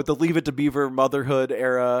 with the Leave It to Beaver motherhood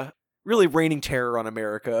era really reigning terror on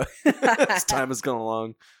America as time has gone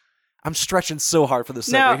along. I'm stretching so hard for this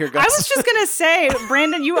segment here, guys. I was just going to say,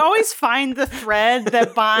 Brandon, you always find the thread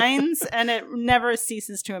that binds, and it never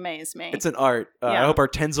ceases to amaze me. It's an art. Yeah. I hope our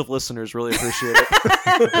tens of listeners really appreciate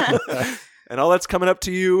it. And all that's coming up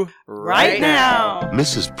to you right now.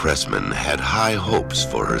 Mrs. Pressman had high hopes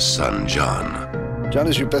for her son, John. John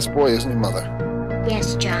is your best boy, isn't he, Mother?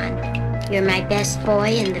 Yes, John. You're my best boy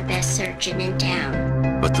and the best surgeon in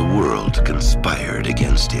town. But the world conspired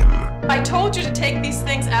against him. I told you to take these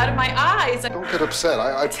things out of my eyes. Don't get upset.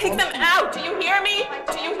 I Take them out. Do you hear me?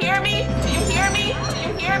 Do you hear me? Do you hear me? Do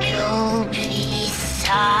you hear me? Don't be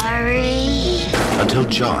sorry. Until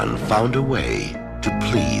John found a way to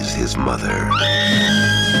please his mother.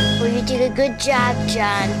 Well, you did a good job,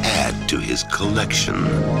 John. Add to his collection.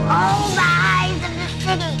 All the eyes of the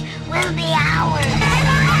city will be ours.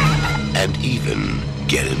 And even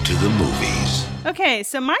get into the movies. Okay,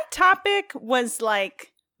 so my topic was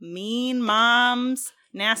like mean moms,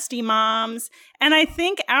 nasty moms. And I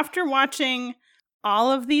think after watching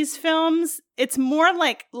all of these films, it's more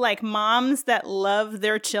like moms that love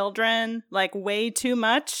their children like way too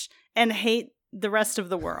much and hate the rest of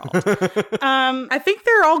the world. I think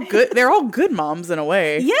they're all good. They're all good moms in a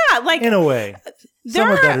way. Yeah, like In a way. there Some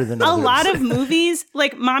are are better than a others. lot of movies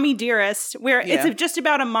like Mommy Dearest where Yeah. it's just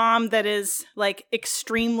about a mom that is like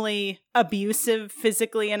extremely abusive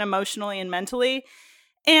physically and emotionally and mentally.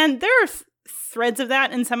 And there are threads of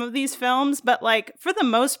that in some of these films, but like for the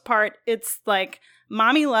most part, it's like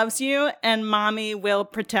mommy loves you and mommy will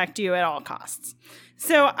protect you at all costs.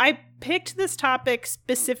 So I picked this topic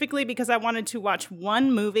specifically because I wanted to watch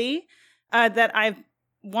one movie that I've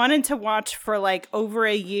wanted to watch for like over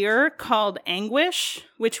a year called Anguish,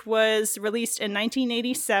 which was released in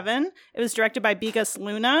 1987. It was directed by Bigas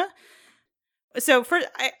Luna. So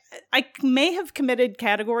I may have committed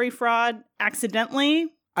category fraud accidentally.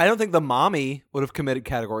 I don't think the mommy would have committed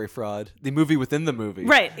category fraud. The movie within the movie.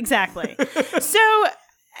 Right, exactly.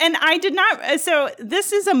 And I did not, so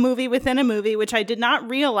this is a movie within a movie, which I did not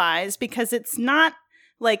realize because it's not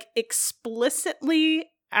like explicitly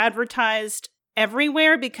advertised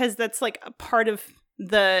everywhere because that's like a part of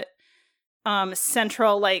the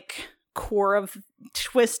central like core of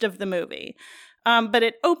twist of the movie. But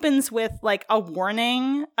it opens with like a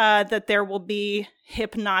warning that there will be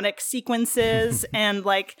hypnotic sequences and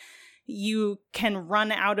like you can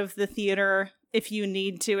run out of the theater if you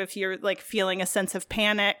need to, if you're like feeling a sense of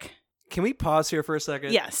panic. Can we pause here for a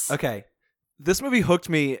second? Yes. Okay. This movie hooked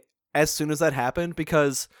me as soon as that happened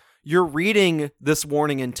because you're reading this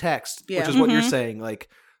warning in text, Yeah. which is what you're saying. Like,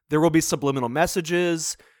 there will be subliminal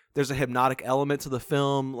messages. There's a hypnotic element to the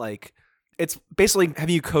film. Like, it's basically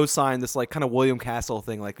having you co-sign this like kind of William Castle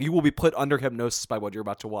thing. Like, you will be put under hypnosis by what you're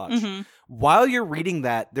about to watch. While you're reading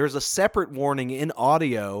that, there's a separate warning in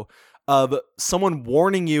audio of someone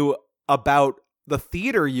warning you about the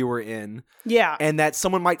theater you were in. Yeah. And that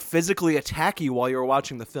someone might physically attack you while you're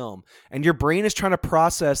watching the film. And your brain is trying to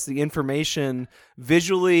process the information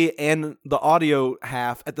visually and the audio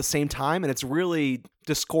half at the same time. And it's really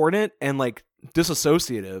discordant and like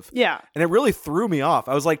disassociative. Yeah. And it really threw me off.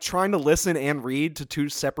 I was like trying to listen and read to two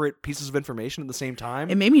separate pieces of information at the same time.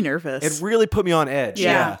 It made me nervous. It really put me on edge.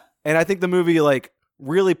 Yeah. And I think the movie like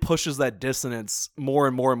really pushes that dissonance more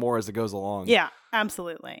and more and more as it goes along. Yeah,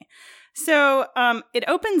 absolutely. So it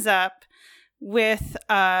opens up with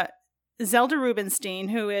Zelda Rubinstein,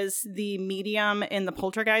 who is the medium in the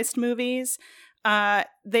Poltergeist movies.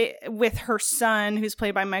 With her son, who's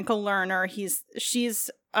played by Michael Lerner. She's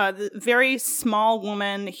a very small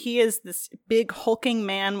woman. He is this big hulking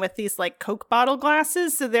man with these like Coke bottle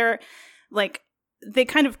glasses. So they're like they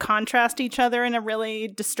kind of contrast each other in a really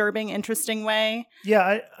disturbing, interesting way.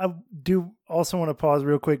 Yeah, I do also want to pause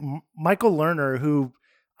real quick. Michael Lerner, who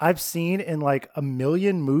I've seen in like a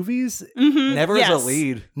million movies. Mhm. Never as a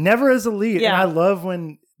lead. Never as a lead. Yeah. And I love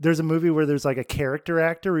when there's a movie where there's like a character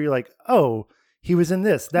actor where you're like, oh, he was in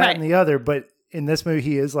this, that, Right. and the other. But in this movie,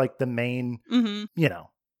 he is like the main, Mhm.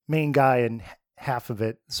 main guy in half of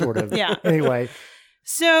it, sort of. Yeah. Anyway.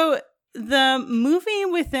 So the movie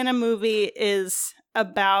within a movie is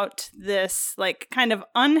about this like kind of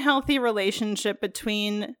unhealthy relationship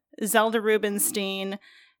between Zelda Rubinstein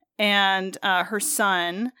and her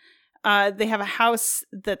son. They have a house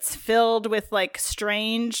that's filled with like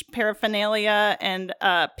strange paraphernalia and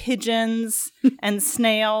pigeons and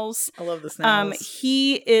snails. I love the snails.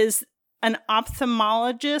 He is an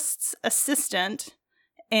ophthalmologist's assistant,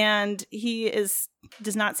 and he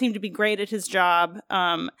does not seem to be great at his job.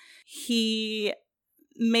 He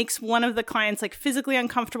makes one of the clients like physically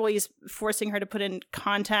uncomfortable. He's forcing her to put in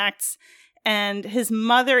contacts, and his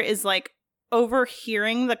mother is like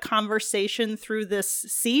overhearing the conversation through this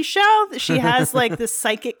seashell. She has like this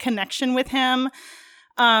psychic connection with him.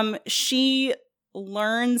 She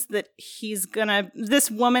learns that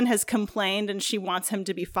this woman has complained and she wants him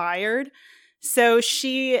to be fired. So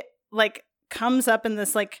she like comes up in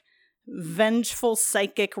this like vengeful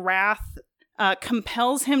psychic wrath,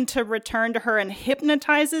 compels him to return to her and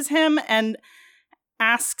hypnotizes him and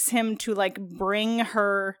asks him to like bring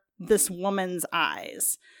her this woman's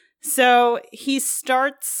eyes. So he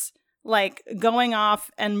starts like going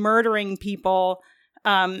off and murdering people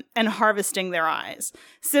and harvesting their eyes.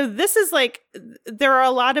 So this is like, there are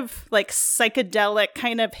a lot of like psychedelic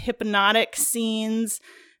kind of hypnotic scenes.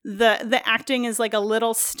 The acting is like a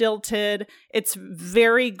little stilted. It's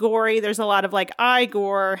very gory. There's a lot of like eye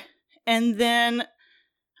gore. And then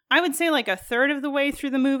I would say like a third of the way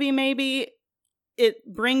through the movie, maybe it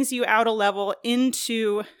brings you out a level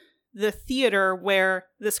into the theater where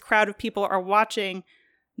this crowd of people are watching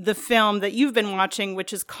the film that you've been watching,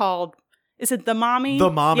 which is called, is it The Mommy? The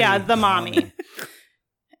Mommy. Yeah, The Mommy.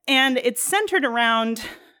 And it's centered around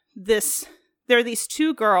there are these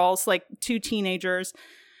two girls, like two teenagers.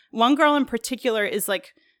 One girl in particular is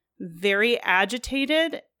like very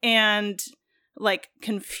agitated and like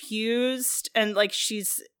confused, and like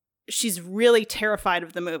she's really terrified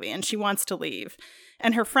of the movie and she wants to leave.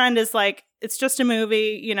 And her friend is like, it's just a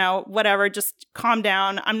movie, whatever, just calm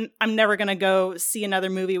down. I'm never going to go see another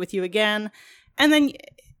movie with you again. And then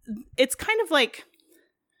it's kind of like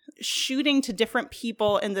shooting to different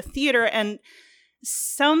people in the theater. And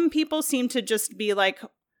some people seem to just be like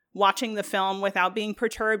watching the film without being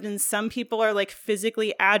perturbed. And some people are like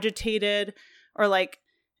physically agitated, or like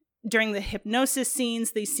during the hypnosis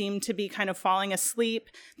scenes, they seem to be kind of falling asleep.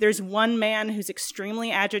 There's one man who's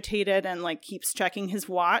extremely agitated and like keeps checking his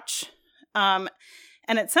watch. And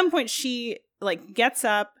at some point she like gets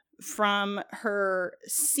up from her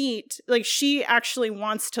seat. Like she actually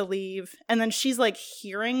wants to leave. And then she's like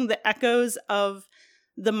hearing the echoes of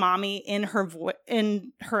the mommy in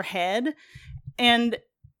her head. And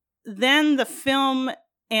then the film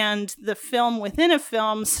and the film within a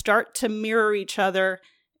film start to mirror each other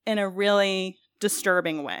in a really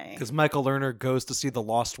disturbing way. Because Michael Lerner goes to see The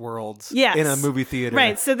Lost World Yes. in a movie theater.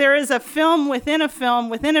 Right. So there is a film within a film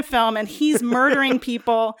within a film, and he's murdering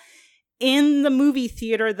people in the movie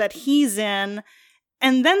theater that he's in.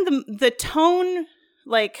 And then the tone,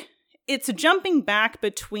 like, it's jumping back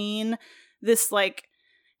between this, like,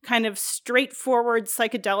 kind of straightforward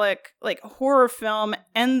psychedelic, like, horror film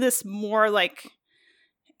and this more, like,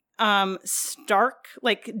 stark,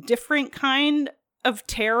 like, different kind of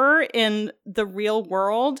terror in the real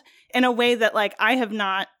world in a way that like I have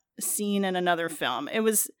not seen in another film. It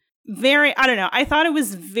was very, I don't know, I thought it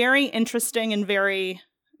was very interesting and very,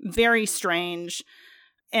 very strange.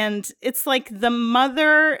 And it's like the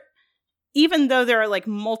mother, even though there are like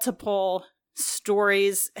multiple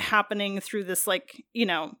stories happening through this like,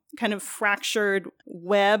 kind of fractured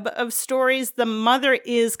web of stories, the mother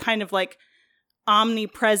is kind of like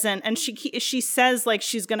omnipresent, and she says like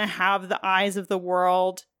she's gonna have the eyes of the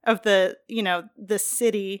world, of the the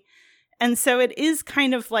city. And so it is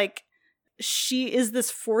kind of like she is this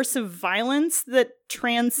force of violence that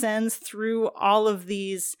transcends through all of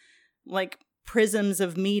these like prisms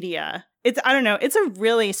of media. I don't know, it's a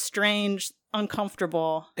really strange,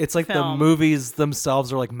 uncomfortable It's like film. The movies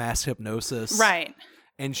themselves are like mass hypnosis, Right.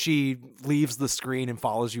 And she leaves the screen and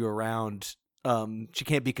follows you around. She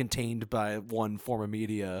can't be contained by one form of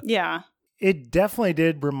media. Yeah. It definitely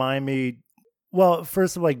did remind me, well,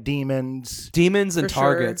 first of like Demons And For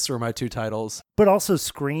Targets were my two titles. but also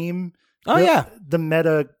Scream. Oh, yeah. The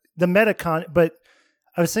meta but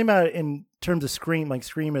I was thinking about it in terms of Scream, like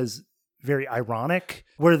Scream is very ironic,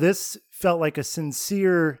 where this felt like a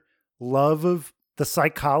sincere love of the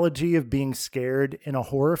psychology of being scared in a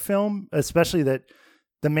horror film, especially that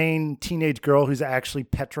the main teenage girl who's actually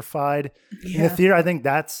petrified in the theater. I think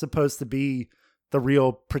that's supposed to be the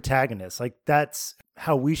real protagonist. Like that's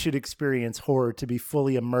how we should experience horror, to be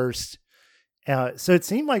fully immersed. So it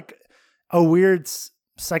seemed like a weird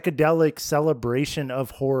psychedelic celebration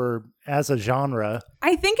of horror as a genre.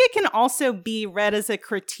 I think it can also be read as a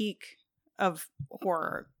critique of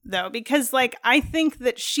horror, though, because like I think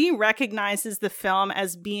that she recognizes the film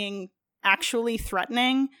as being actually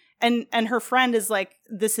threatening, and her friend is like,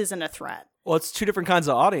 this isn't a threat. Well, it's two different kinds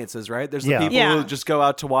of audiences, right? There's the people who just go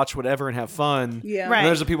out to watch whatever and have fun. Yeah. Right. And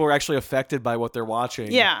there's the people who are actually affected by what they're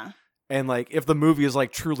watching. Yeah. And like, if the movie is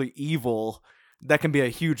like truly evil, that can be a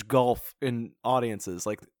huge gulf in audiences.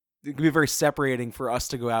 Like, it can be very separating for us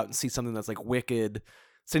to go out and see something that's like wicked,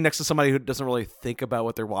 sitting next to somebody who doesn't really think about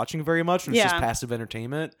what they're watching very much, and it's just passive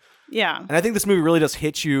entertainment. Yeah. And I think this movie really does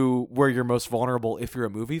hit you where you're most vulnerable if you're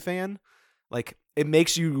a movie fan. Like, it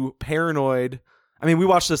makes you paranoid. I mean, we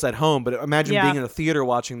watched this at home, but imagine being in a theater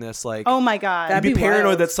watching this. Like, oh my God. You'd be paranoid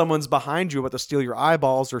wild. that someone's behind you about to steal your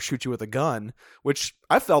eyeballs or shoot you with a gun, which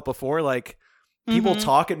I've felt before. Like, people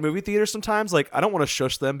talk at movie theaters sometimes. Like, I don't want to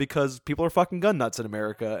shush them because people are fucking gun nuts in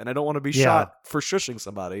America, and I don't want to be shot for shushing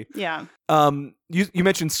somebody. Yeah. You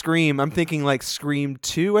mentioned Scream. I'm thinking like Scream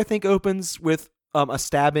 2, I think, opens with a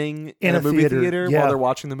stabbing in a movie theater while they're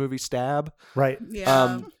watching the movie Stab. Right.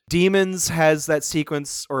 Yeah. Demons has that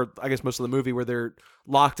sequence, or I guess most of the movie, where they're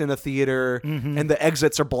locked in a theater and the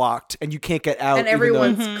exits are blocked and you can't get out. And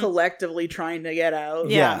everyone's collectively trying to get out.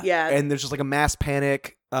 Yeah. Yeah. And there's just like a mass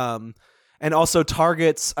panic. And also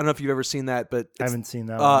Targets. I don't know if you've ever seen that, but I haven't seen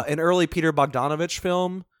that one. An early Peter Bogdanovich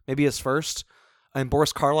film, maybe his first. And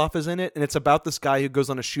Boris Karloff is in it, and it's about this guy who goes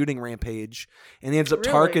on a shooting rampage, and he ends up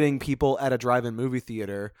targeting people at a drive-in movie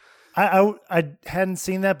theater. I hadn't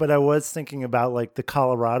seen that, but I was thinking about like the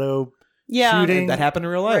Colorado shooting. That happened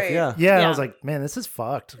in real life, Right. Yeah, and I was like, man, this is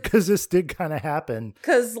fucked, because this did kind of happen.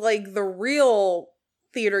 Because, like, the real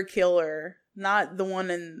theater killer, not the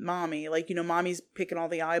one in Mommy, like, you know, Mommy's picking all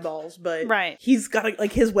the eyeballs, but he's got,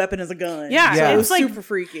 like, his weapon is a gun. Yeah, so it it's was like, super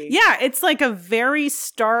freaky. Yeah, it's like a very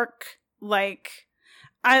stark, like,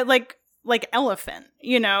 elephant,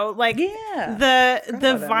 you know, like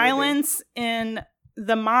the violence in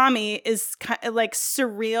the Mommy is kind of like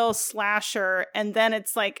surreal slasher, and then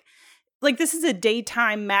it's like this is a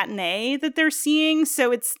daytime matinee that they're seeing,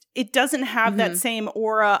 so it doesn't have that same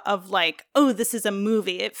aura of like, oh, this is a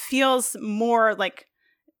movie. It feels more like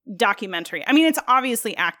documentary. I mean, it's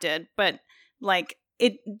obviously acted, but like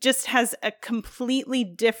it just has a completely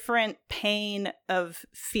different pain of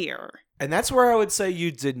fear. And that's where I would say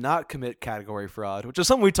you did not commit category fraud, which is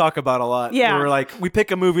something we talk about a lot. Yeah. We're like, we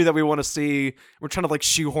pick a movie that we want to see. We're trying to like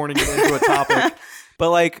shoehorning it into a topic.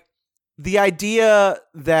 But like the idea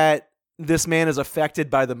that this man is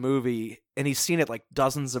affected by the movie and he's seen it like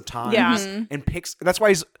dozens of times and picks, that's why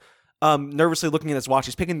he's nervously looking at his watch.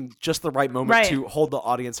 He's picking just the right moment to hold the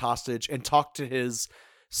audience hostage and talk to his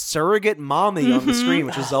surrogate mommy on the screen,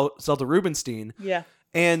 which is Zelda Rubinstein. Yeah.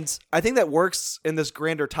 And I think that works in this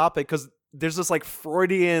grander topic because there's this like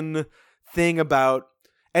Freudian thing about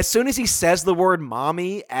as soon as he says the word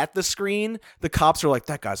mommy at the screen, the cops are like,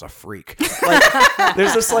 that guy's a freak. Like,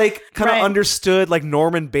 there's this like kind of understood like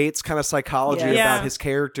Norman Bates kind of psychology about his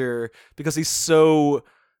character because he's so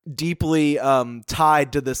deeply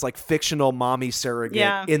tied to this like fictional mommy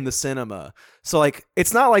surrogate in the cinema. So like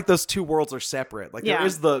it's not like those two worlds are separate. Like there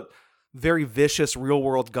is the very vicious real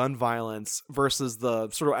world gun violence versus the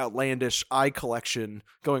sort of outlandish eye collection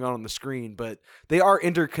going on the screen, but they are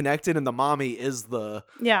interconnected, and the mommy is the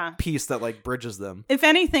piece that like bridges them. If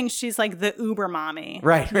anything, she's like the uber mommy.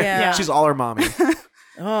 Right. Yeah. She's all our mommy.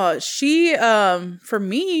 She for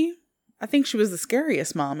me, I think she was the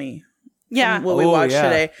scariest mommy. Yeah. What we watched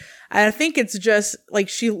today. And I think it's just like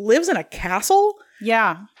she lives in a castle.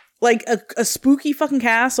 Yeah. Like a spooky fucking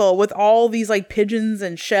castle with all these like pigeons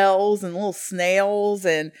and shells and little snails,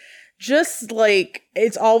 and just like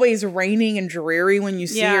it's always raining and dreary when you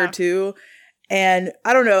see her too. And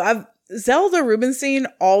I don't know, Zelda Rubinstein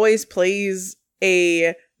always plays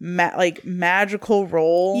a magical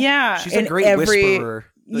role. Yeah. She's a great whisperer.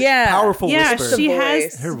 Powerful whisper. She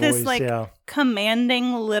has Her this voice,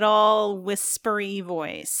 commanding little whispery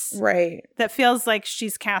voice. Right. That feels like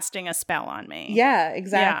she's casting a spell on me. Yeah,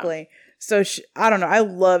 exactly. So I don't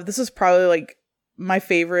know. This is probably like my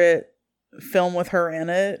favorite film with her in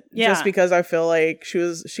it. Yeah. Just because I feel like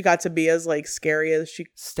she got to be as like scary as she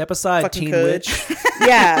Step aside, fucking Teen could. Witch.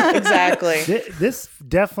 Yeah, exactly. This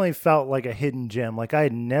definitely felt like a hidden gem. Like I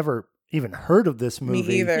had never even heard of this movie.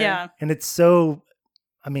 Me either. Yeah. And it's so,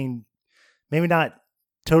 I mean, maybe not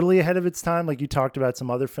totally ahead of its time. Like you talked about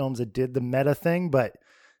some other films that did the meta thing, but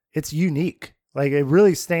it's unique. Like it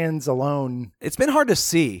really stands alone. It's been hard to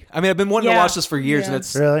see. I mean, I've been wanting to watch this for years, and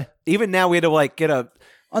it's really even now we had to like get a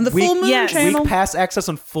on the Full Moon channel. Week pass access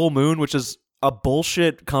on Full Moon, which is a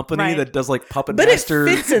bullshit company that does like Puppet but Master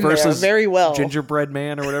it fits in versus there very well. Gingerbread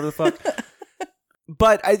Man or whatever the fuck.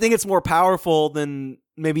 But I think it's more powerful than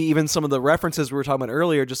maybe even some of the references we were talking about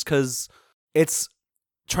earlier, just because it's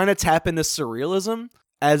trying to tap into surrealism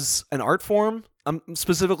as an art form. I'm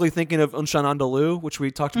specifically thinking of Unshan Andalou, which we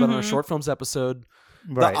talked about on our short films episode.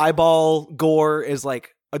 Right. The eyeball gore is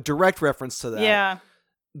like a direct reference to that. Yeah.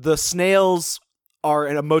 The snails are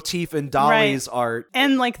a motif in Dali's art.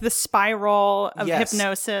 And like the spiral of Yes.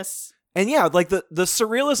 hypnosis. And yeah, like the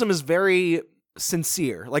surrealism is very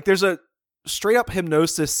sincere. Like there's a straight up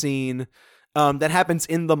hypnosis scene that happens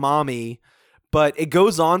in The Mommy, but it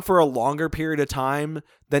goes on for a longer period of time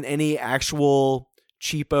than any actual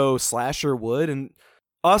cheapo slasher would. And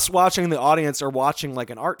us watching, the audience are watching like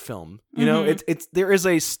an art film. You know, it's there is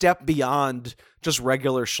a step beyond just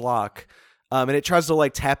regular schlock. And it tries to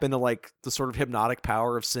like tap into like the sort of hypnotic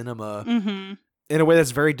power of cinema in a way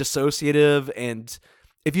that's very dissociative. And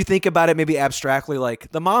if you think about it, maybe abstractly,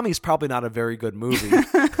 like The Mommy's probably not a very good movie,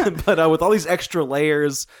 but with all these extra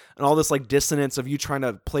layers and all this like dissonance of you trying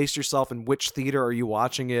to place yourself in which theater are you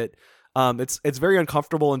watching it, it's very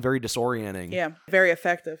uncomfortable and very disorienting. Yeah, very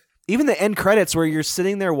effective. Even the end credits where you're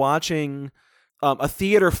sitting there watching a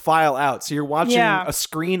theater file out. So you're watching a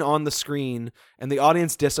screen on the screen and the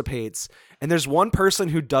audience dissipates. And there's one person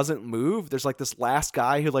who doesn't move. There's like this last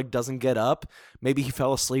guy who like doesn't get up. Maybe he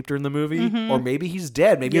fell asleep during the movie or maybe he's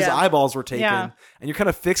dead. Maybe his eyeballs were taken. Yeah. And you're kind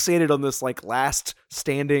of fixated on this like last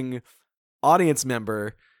standing audience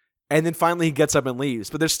member. And then finally he gets up and leaves.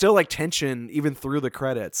 But there's still like tension even through the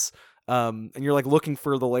credits. And you're like looking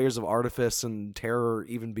for the layers of artifice and terror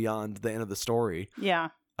even beyond the end of the story. Yeah.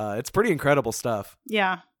 It's pretty incredible stuff.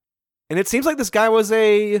 Yeah. And it seems like this guy was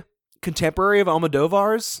a contemporary of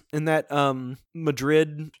Almodovar's in that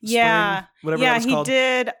Madrid spring, whatever that was called.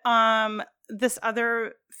 Yeah, he did this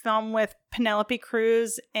other film with Penelope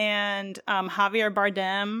Cruz and Javier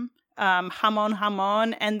Bardem, Jamon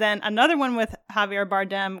Jamon, and then another one with Javier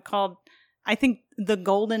Bardem called, I think, The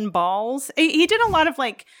Golden Balls. He did a lot of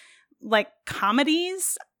like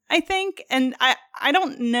comedies, I think, and I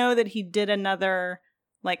don't know that he did another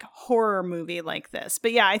like horror movie like this.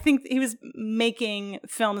 But yeah, I think he was making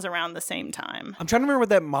films around the same time. I'm trying to remember what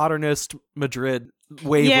that modernist Madrid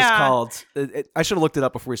wave was called. I should have looked it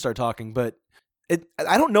up before we start talking, but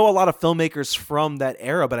I don't know a lot of filmmakers from that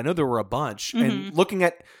era, but I know there were a bunch. And looking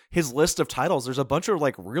at his list of titles, there's a bunch of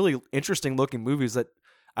like really interesting looking movies that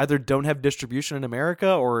either don't have distribution in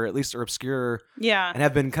America or at least are obscure and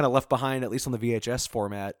have been kind of left behind, at least on the VHS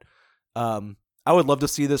format. I would love to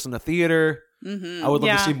see this in a theater. I would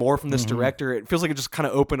love to see more from this director. It feels like it just kind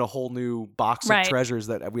of opened a whole new box of treasures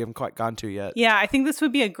that we haven't quite gone to yet. Yeah, I think this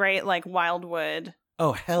would be a great like Wildwood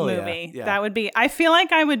movie. Yeah. That would be, I feel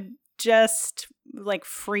like I would just like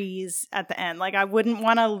freeze at the end. Like I wouldn't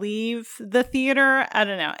want to leave the theater. I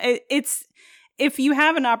don't know. It's if you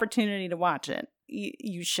have an opportunity to watch it,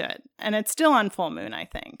 you should. And it's still on Full Moon, I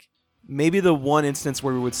think. Maybe the one instance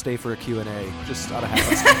where we would stay for a Q&A, just out of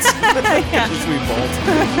happenstance. Just we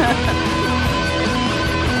bolt.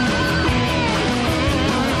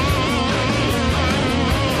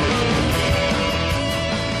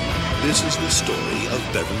 This is the story of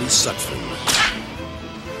Beverly Sutphin,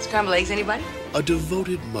 Scrambled eggs, anybody? a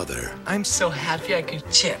devoted mother, I'm so happy I could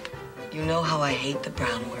chip. You know how I hate the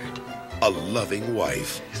brown word. a loving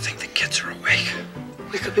wife, You think the kids are awake?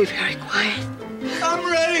 We could be very quiet.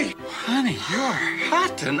 I'm ready. Honey, you're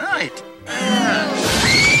hot tonight.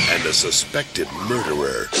 and a suspected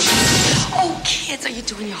murderer. Oh, kids, are you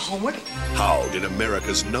doing your homework? How did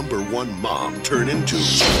America's #1 mom turn into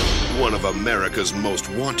one of America's most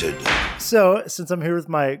wanted? So, since I'm here with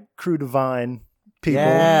my Crew Divine people,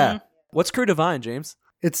 Yeah. What's Crew Divine, James?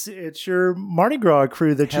 it's your Mardi Gras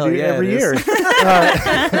crew that you Hell do yeah, every it year. is.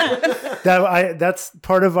 That's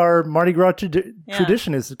part of our Mardi Gras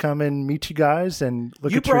tradition is to come and meet you guys and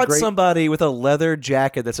look You at your brought great... somebody with a leather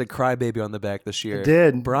jacket that said Crybaby on the back this year. I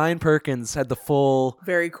did. Brian Perkins had the full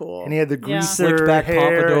Very cool. And he had the Yeah. greaser Slicked back hair.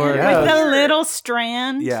 pompadour. Yeah. With the little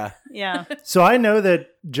strand. Yeah. Yeah. So I know that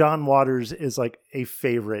John Waters is like a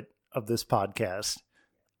favorite of this podcast.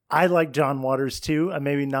 I like John Waters too. I'm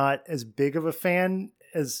maybe not as big of a fan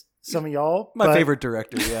as some of y'all. My but- favorite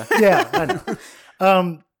director, yeah. Yeah, I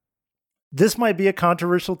know. This might be a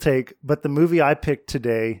controversial take, but the movie I picked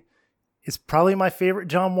today is probably my favorite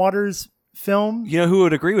John Waters film. You know who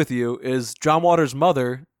would agree with you is John Waters'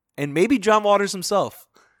 mother and maybe John Waters himself.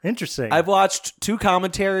 Interesting. I've watched 2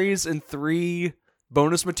 commentaries and 3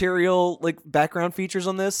 bonus material like background features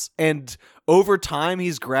on this, and over time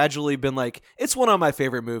he's gradually been like, it's one of my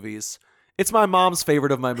favorite movies. It's my mom's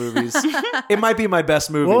favorite of my movies. It might be my best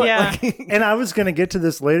movie. Well, Yeah. And I was going to get to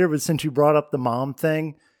this later, but since you brought up the mom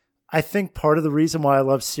thing, I think part of the reason why I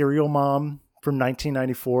love Serial Mom from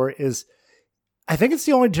 1994 is I think it's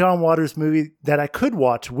the only John Waters movie that I could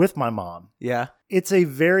watch with my mom. Yeah. It's a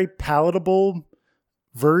very palatable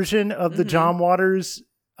version of the John Waters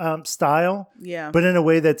style, but in a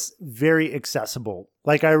way that's very accessible.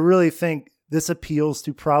 Like, I really think this appeals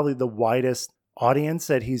to probably the widest audience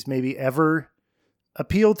that he's maybe ever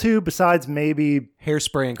appealed to, besides maybe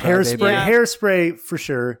Hairspray and Crybaby. Hairspray for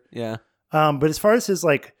sure. Yeah. But as far as his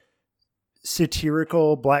like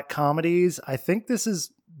satirical black comedies, I think this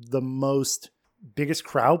is the biggest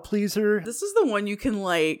crowd pleaser. This is the one you can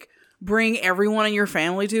like bring everyone in your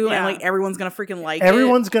family to, and like everyone's gonna freaking like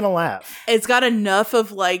Everyone's gonna laugh. It's got enough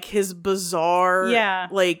of like his bizarre, Yeah.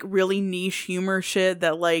 like really niche humor shit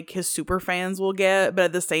that like his super fans will get, but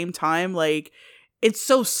at the same time, like it's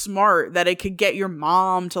so smart that it could get your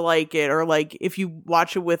mom to like it, or like if you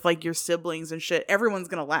watch it with like your siblings and shit, everyone's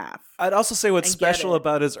gonna laugh. I'd also say what's And get special it.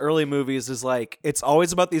 about his early movies is like it's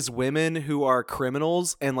always about these women who are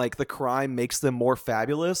criminals, and like the crime makes them more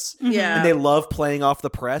fabulous. Yeah. And they love playing off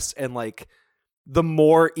the press, and like the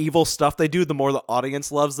more evil stuff they do, the more the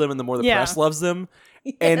audience loves them and the more the press loves them.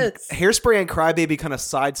 And Yes. Hairspray and Crybaby kind of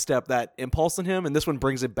sidestep that impulse in him, and this one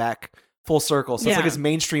brings it back full circle. So it's like his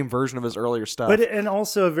mainstream version of his earlier stuff. But and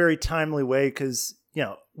also a very timely way, because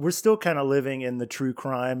we're still kind of living in the true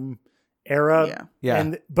crime era.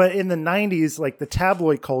 Yeah. But in the 90s, like the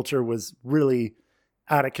tabloid culture was really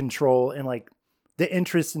out of control, and like the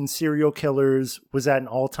interest in serial killers was at an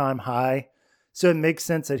all-time high. So it makes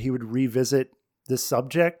sense that he would revisit this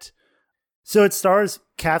subject. So it stars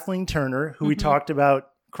Kathleen Turner, who we talked about,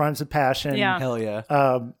 Crimes of Passion. Yeah. Hell yeah.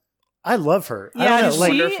 I love her. I Yeah, don't know,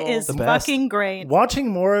 like, she wonderful. is The best. fucking great.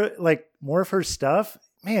 watching more of her stuff,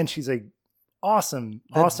 man, she's a awesome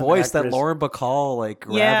That voice, that actress. Lauren Bacall, like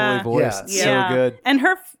gravelly Yeah. voice. Yeah. So good. And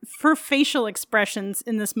her facial expressions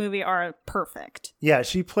in this movie are perfect. Yeah,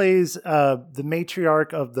 she plays the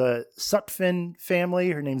matriarch of the Sutphin family.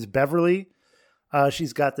 Her name's Beverly.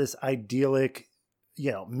 She's got this idyllic,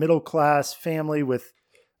 middle-class family with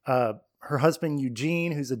her husband,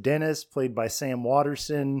 Eugene, who's a dentist, played by Sam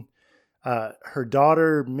Waterston. Her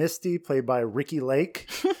daughter, Misty, played by Ricky Lake.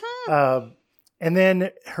 And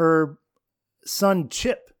then her son,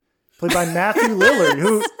 Chip, played by Matthew Lillard,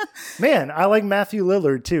 who, man, I like Matthew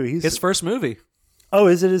Lillard, too. He's His first movie. Oh,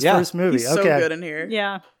 is it his first movie? He's so good in here.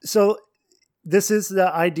 Yeah. So this is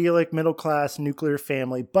the idyllic middle-class nuclear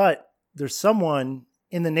family, but there's someone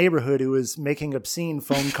in the neighborhood who is making obscene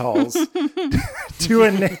phone calls to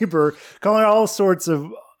a neighbor, calling her all sorts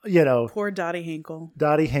of, Poor Dottie Hinkle.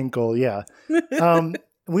 Dottie Hinkle, yeah.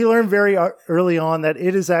 We learned very early on that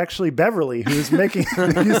it is actually Beverly who is making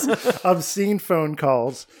these obscene phone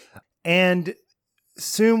calls. And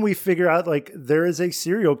soon we figure out, like, there is a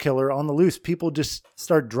serial killer on the loose. People just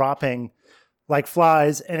start dropping like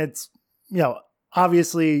flies. And it's,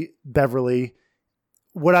 obviously Beverly.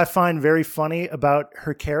 What I find very funny about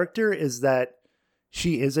her character is that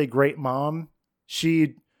she is a great mom.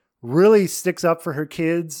 She really sticks up for her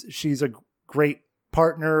kids. She's a great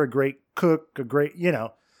partner, a great cook, a great,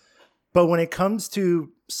 but when it comes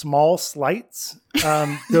to small slights,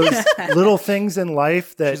 those little things in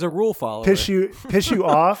life that She's a rule follower. piss you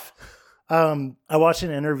off. I watched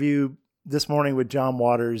an interview this morning with John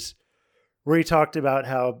Waters where he talked about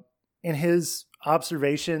how in his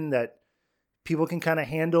observation that people can kind of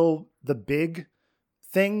handle the big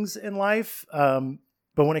things in life.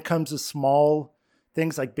 But when it comes to small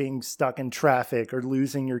things like being stuck in traffic or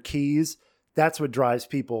losing your keys, that's what drives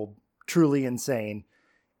people truly insane.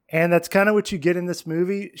 And that's kind of what you get in this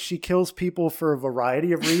movie. She kills people for a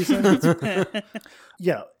variety of reasons.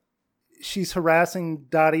 She's harassing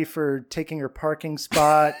Dottie for taking her parking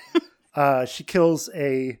spot. She kills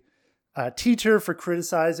a teacher for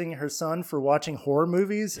criticizing her son for watching horror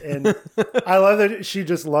movies. And I love that she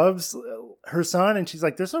just loves her son. And she's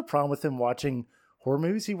like, there's no problem with him watching horror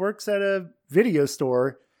movies. He works at a video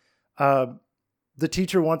store. The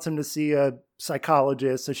teacher wants him to see a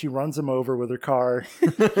psychologist, so she runs him over with her car.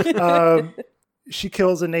 She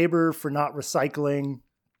kills a neighbor for not recycling,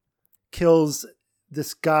 kills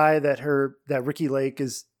this guy that Ricky Lake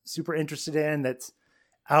is super interested in that's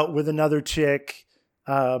out with another chick.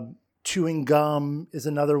 Chewing gum is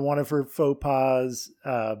another one of her faux pas.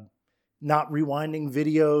 Not rewinding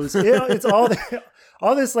videos. It's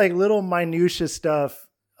all this like little minutia stuff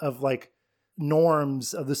of like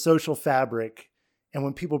norms of the social fabric. And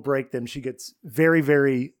when people break them, she gets very,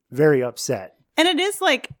 very, very upset. And it is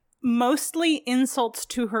like mostly insults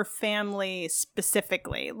to her family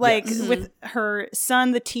specifically. Like with her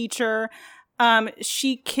son, the teacher,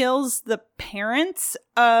 she kills the parents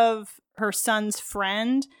of her son's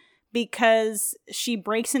friend because she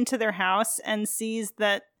breaks into their house and sees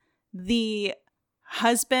that the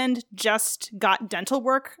husband just got dental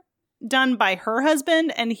work done by her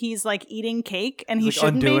husband, and he's like eating cake, and he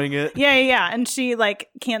shouldn't undoing be. it. Yeah, and she like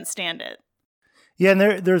can't stand it. Yeah, and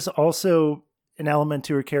there's also an element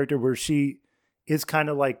to her character where she is kind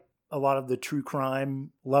of like a lot of the true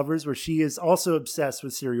crime lovers, where she is also obsessed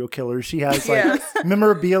with serial killers. She has like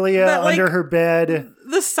memorabilia That, like, under her bed.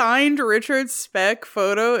 The signed Richard Speck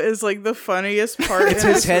photo is like the funniest part. It's in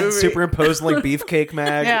his this head movie. superimposed in, like beefcake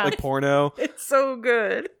mag, Yeah. like porno. It's so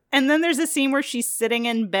good. And then there's a scene where she's sitting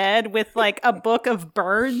in bed with like a book of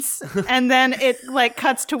birds, and then it like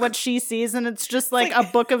cuts to what she sees, and it's just like a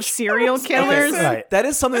book of serial killers. Right. That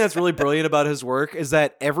is something that's really brilliant about his work, is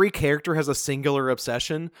that every character has a singular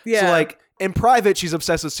obsession. Yeah. So like in private, she's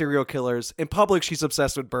obsessed with serial killers. In public, she's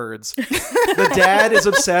obsessed with birds. The dad is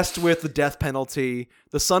obsessed with the death penalty.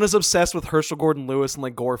 The son is obsessed with Herschel Gordon Lewis and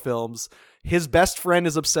like gore films. His best friend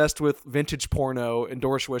is obsessed with vintage porno, and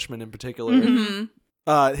Doris Wishman in particular. Mm-hmm.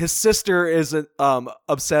 His sister is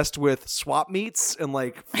obsessed with swap meets and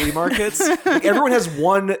like flea markets. Like, everyone has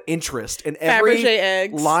one interest, and every Fabergé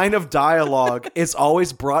eggs. line of dialogue is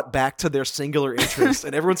always brought back to their singular interest,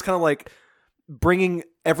 and everyone's kind of like bringing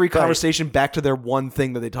every conversation back to their one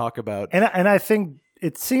thing that they talk about. And I think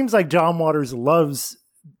it seems like John Waters loves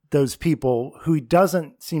those people who he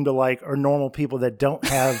doesn't seem to like are normal people that don't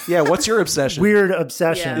have Yeah, what's your obsession? weird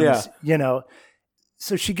obsessions, Yeah. you know.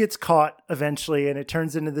 So she gets caught eventually, and it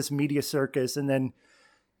turns into this media circus. And then,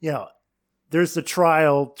 you know, there's the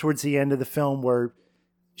trial towards the end of the film where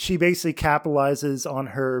she basically capitalizes on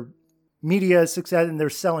her media success, and they're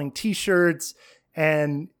selling T-shirts,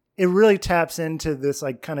 and it really taps into this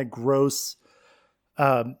like kind of gross.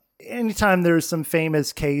 Anytime there's some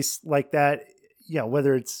famous case like that, you know,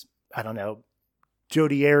 whether it's, I don't know,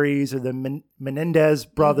 Jodi Arias or the Menendez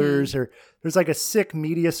brothers, or there's like a sick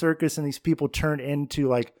media circus, and these people turn into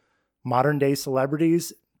like modern day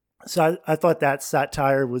celebrities. So I thought that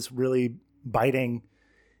satire was really biting.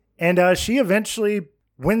 And she eventually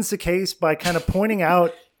wins the case by kind of pointing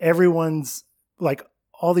out everyone's, like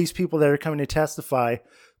all these people that are coming to testify,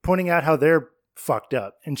 pointing out how they're fucked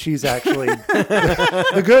up, and she's actually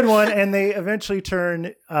the good one. And they eventually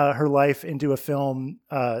turn her life into a film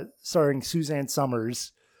starring Suzanne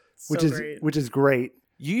Summers, which is great.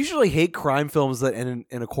 You usually hate crime films that end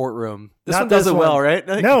in a courtroom. This Not one does this it well, one. right?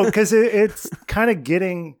 No, because it's kind of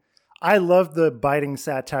getting. I love the biting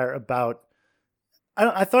satire about.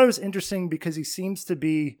 I thought it was interesting because he seems to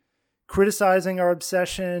be criticizing our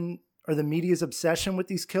obsession or the media's obsession with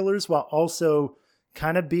these killers, while also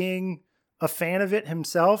kind of being a fan of it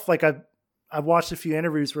himself. Like I've watched a few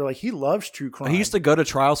interviews where like he loves true crime. He used to go to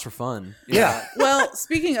trials for fun. Yeah. Well,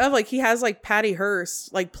 speaking of, like, he has like Patty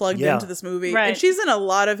Hearst like plugged into this movie, Right. and she's in a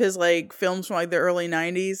lot of his like films from like the early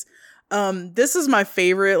 90s. This is my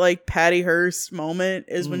favorite like Patty Hearst moment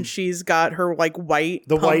is when she's got her like white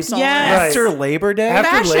The white- pumps on. Yes. Right. After Labor Day? After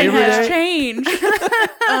Fashion Labor has Day? changed.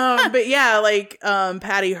 But yeah, like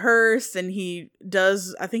Patty Hearst, and he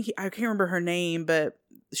does, I can't remember her name, but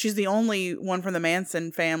she's the only one from the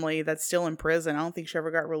Manson family that's still in prison. I don't think she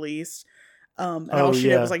ever got released. And all she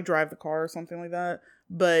did was like drive the car or something like that.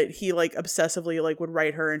 But he like obsessively like would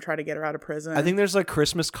write her and try to get her out of prison. I think there's a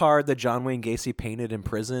Christmas card that John Wayne Gacy painted in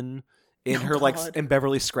prison in her like in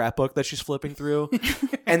Beverly's scrapbook that she's flipping through.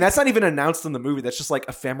 And that's not even announced in the movie. That's just like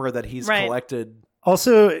ephemera that he's collected.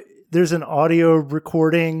 Also, there's an audio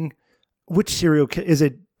recording. Which serial killer is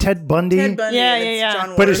it? Ted Bundy. Ted Bundy. Yeah, and yeah, it's yeah.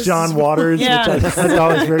 John But it's Waters. John Waters, Yeah. which I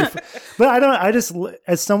thought was very fun. But I just,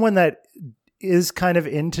 as someone that is kind of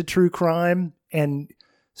into true crime and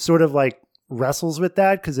sort of like wrestles with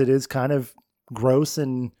that, because it is kind of gross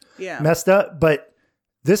and messed up. But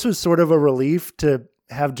this was sort of a relief to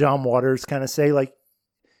have John Waters kind of say, like,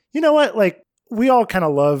 you know what? Like, we all kind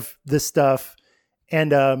of love this stuff.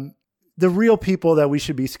 And the real people that we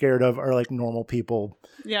should be scared of are like normal people.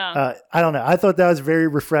 Yeah. I don't know. I thought that was very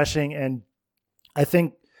refreshing. And I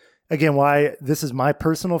think, again, why this is my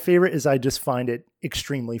personal favorite is I just find it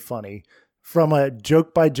extremely funny. From a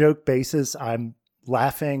joke by joke basis, I'm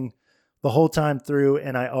laughing the whole time through.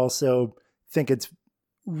 And I also think it's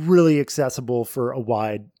really accessible for a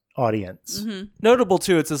wide audience. Mm-hmm. Notable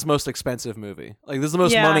too, it's his most expensive movie. Like this is the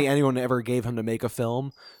most money anyone ever gave him to make a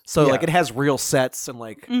film. So like it has real sets and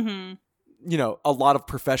like a lot of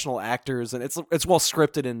professional actors, and it's well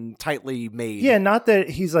scripted and tightly made. Yeah, not that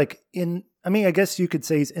he's like in. I mean, I guess you could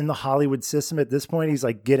say he's in the Hollywood system at this point. He's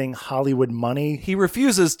like getting Hollywood money. He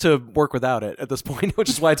refuses to work without it at this point, which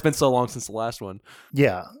is why it's been so long since the last one.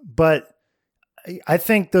 Yeah, but I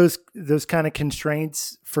think those kind of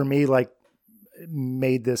constraints for me like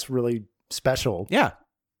made this really special. Yeah,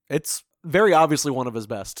 it's very obviously one of his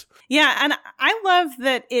best. Yeah, and I love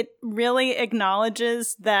that it really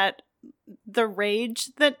acknowledges that the rage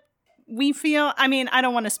that we feel, I mean, I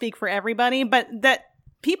don't want to speak for everybody, but that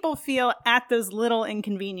people feel at those little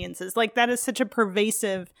inconveniences. Like, that is such a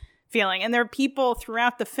pervasive feeling. And there are people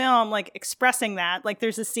throughout the film, like, expressing that. Like,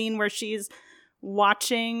 there's a scene where she's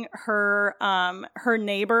watching her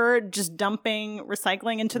neighbor just dumping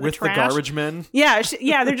recycling into the trash. With the garbage men? Yeah,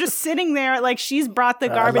 they're just sitting there. Like, she's brought the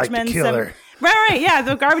garbage men some... her. Right, yeah.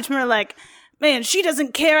 The garbage men are like, man, she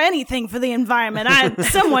doesn't care anything for the environment.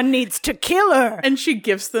 Someone needs to kill her. And she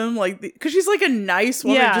gives them, like, because she's like a nice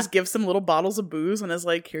woman, just gives them little bottles of booze and is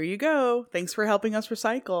like, here you go. Thanks for helping us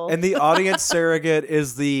recycle. And the audience surrogate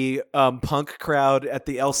is the punk crowd at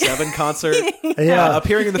the L7 concert,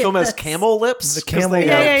 appearing in the film as camel lips. The camel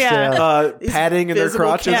lips. Padding in their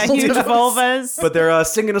crotches. Yeah, huge vulvas. But they're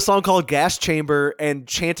singing a song called Gas Chamber and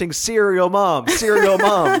chanting Serial Mom, Serial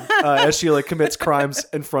Mom, as she like commits crimes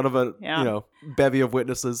in front of a, bevy of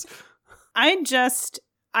witnesses. I just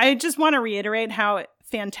want to reiterate how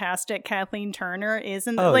fantastic Kathleen Turner is,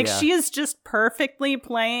 and she is just perfectly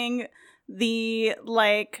playing the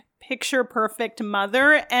like picture perfect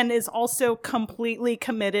mother, and is also completely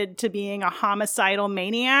committed to being a homicidal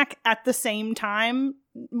maniac at the same time.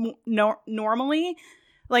 Normally,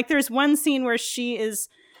 like there's one scene where she is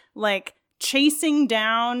like chasing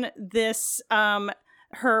down this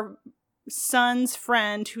her son's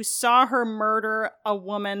friend who saw her murder a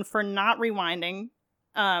woman for not rewinding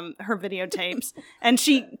her videotapes, and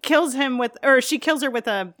she kills her with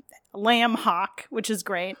a lamb hawk, which is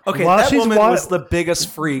great. Okay, that woman was the biggest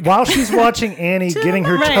freak. While she's watching Annie getting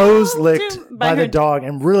her toes licked by the dog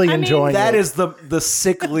and really enjoying that it. Is the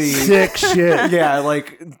sickly sick shit. Yeah,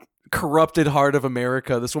 like corrupted heart of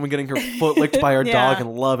America. This woman getting her foot licked by her dog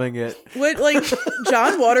and loving it. What like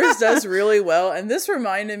John Waters does really well, and this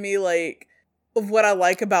reminded me like of what I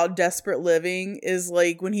like about Desperate Living is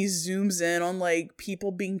like when he zooms in on like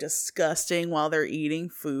people being disgusting while they're eating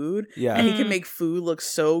food. Yeah. And he can make food look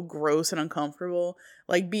so gross and uncomfortable.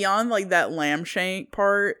 Like beyond like that lamb shank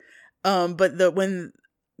part. But when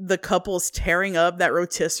the couple's tearing up that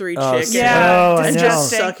rotisserie chicken and just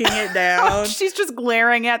sucking it down. She's just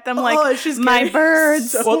glaring at them like, she's my birds.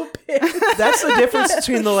 So that's the difference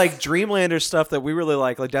between the like Dreamlander stuff that we really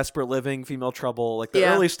like Desperate Living, Female Trouble, like the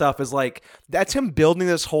early stuff is like, that's him building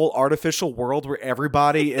this whole artificial world where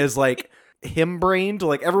everybody is like him-brained.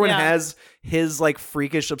 Like everyone has his like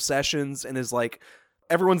freakish obsessions and is like,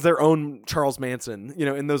 everyone's their own Charles Manson,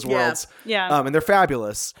 in those worlds. Yeah. And they're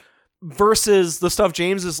fabulous. Versus the stuff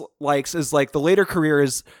James likes is like the later career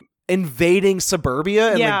is invading suburbia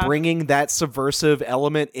and like bringing that subversive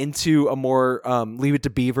element into a more Leave It to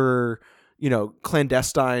Beaver,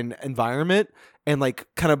 clandestine environment, and like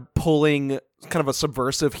kind of pulling kind of a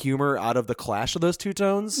subversive humor out of the clash of those two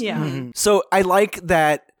tones. Yeah. Mm-hmm. So I like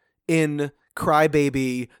that in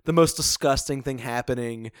Crybaby, the most disgusting thing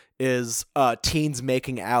happening is teens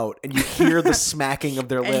making out, and you hear the smacking of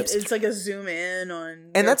their lips. It's like a zoom in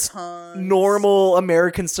on and that's tongues. Normal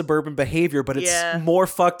American suburban behavior, but it's more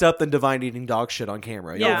fucked up than Divine eating dog shit on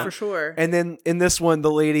camera. Yeah, for sure. And then in this one,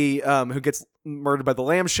 the lady who gets murdered by the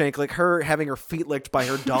lamb shank, like her having her feet licked by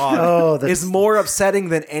her dog is more upsetting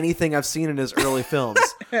than anything I've seen in his early films.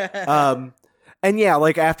 And yeah,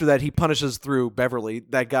 like after that, he punishes through Beverly,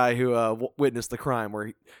 that guy who witnessed the crime,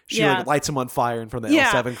 where she like lights him on fire in front of the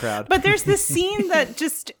L7 crowd. But there's this scene that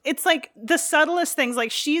just, it's like the subtlest things. Like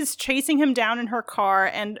she's chasing him down in her car,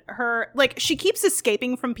 and she keeps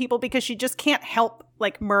escaping from people because she just can't help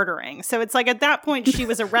like murdering. So it's like at that point she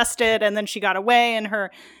was arrested and then she got away, and her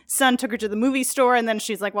son took her to the movie store, and then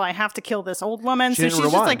she's like, well, I have to kill this old woman. So she's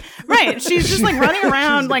just like, she's just like running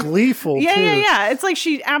around like gleeful. Yeah. It's like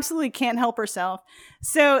she absolutely can't help herself.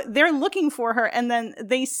 So they're looking for her, and then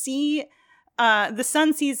they see the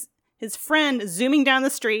son sees his friend zooming down the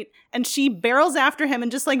street, and she barrels after him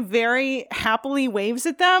and just like very happily waves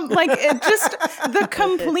at them. Like it just the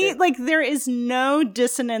complete, like there is no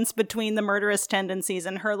dissonance between the murderous tendencies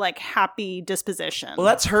and her like happy disposition. Well,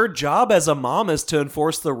 that's her job as a mom, is to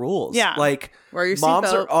enforce the rules. Yeah. Like moms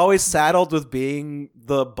are always saddled with being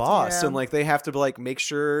the boss, and like they have to like make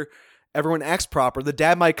sure everyone acts proper. The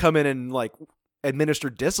dad might come in and like administer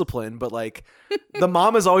discipline, but like the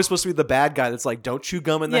mom is always supposed to be the bad guy that's like, don't chew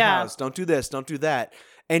gum in the house, don't do this, don't do that.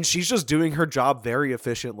 And she's just doing her job very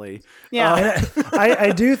efficiently. Yeah.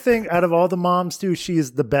 I do think out of all the moms too, she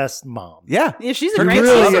is the best mom. Yeah. She's a Her great kids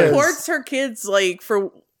really mom. is. Supports her kids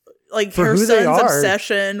for For her who they son's are.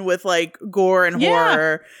 obsession with like gore and Yeah.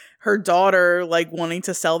 horror. Her daughter like wanting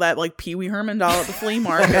to sell that like Pee Wee Herman doll at the flea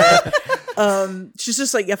market. She's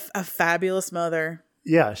just like a fabulous mother.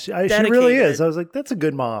 Yeah, she really Dedicated. is. I was like, that's a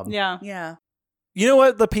good mom. Yeah. Yeah. You know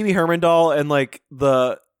what? The Pee Wee Herman doll and like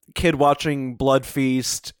the kid watching Blood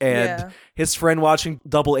Feast and Yeah. his friend watching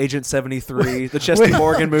Double Agent 73, the Chesty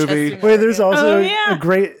Morgan movie. Chesty Wait, there's also Oh, yeah. a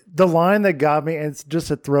great the line that got me, and it's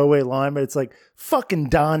just a throwaway line, but it's like fucking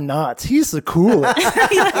Don Knotts. He's the coolest.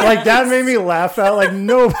 Like that made me laugh out. Like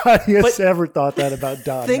nobody has ever thought that about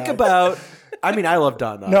Don. Think Knotts. about. I mean, I love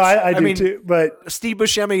Don Knotts. No, I do mean, too. But Steve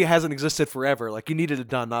Buscemi hasn't existed forever. Like you needed a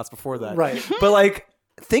Don Knotts before that, right. But like,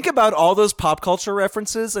 think about all those pop culture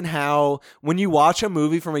references and how when you watch a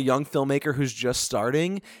movie from a young filmmaker who's just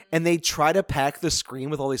starting and they try to pack the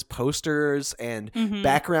screen with all these posters and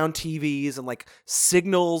background TVs and like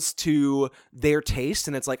signals to their taste.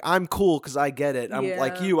 And it's like, I'm cool because I get it. I'm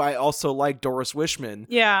like you. I also like Doris Wishman.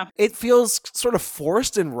 Yeah. It feels sort of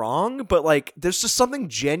forced and wrong, but like there's just something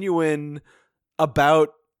genuine about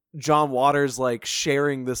John Waters like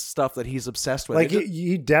sharing this stuff that he's obsessed with. Like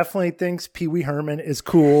he definitely thinks Pee Wee Herman is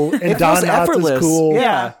cool and It Don feels Knotts effortless. is cool.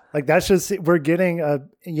 Yeah. Like that's just we're getting a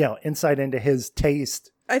insight into his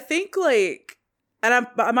taste. I think like, and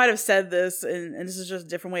I might have said this, and this is just a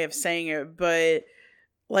different way of saying it, but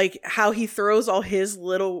like how he throws all his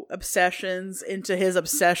little obsessions into his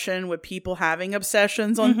obsession with people having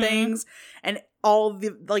obsessions on things, and all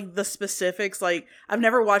the like the specifics. Like I've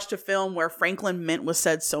never watched a film where Franklin Mint was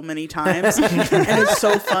said so many times, and it's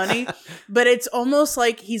so funny. But it's almost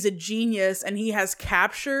like he's a genius, and he has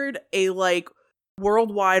captured a like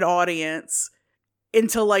worldwide audience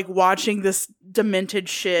into like watching this demented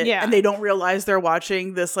shit, and they don't realize they're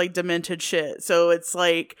watching this like demented shit. So it's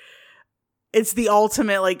like it's the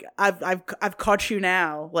ultimate like I've caught you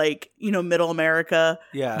now, like, you know, middle America.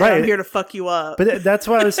 Yeah. Right. I'm here to fuck you up. But that's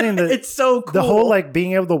why I was saying that it's so cool. The whole like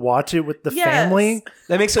being able to watch it with the family,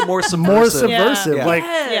 that makes it more subversive. more subversive. Yeah. Like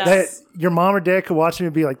Yes. that your mom or dad could watch it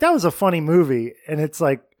and be like, that was a funny movie. And it's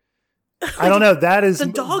like, I don't know. That is the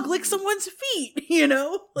dog licks someone's feet, you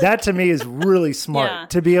know? Like, that to me is really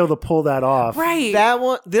smart to be able to pull that off. right. That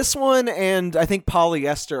one, this one, and I think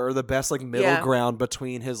Polyester are the best like middle Yeah. ground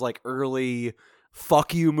between his like early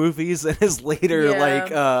fuck you movies and his later Yeah.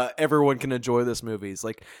 like everyone can enjoy this movies.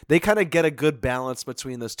 Like they kind of get a good balance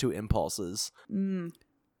between those two impulses. And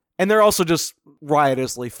they're also just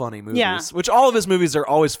riotously funny movies, which all of his movies are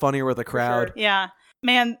always funnier with a crowd. sure. Yeah.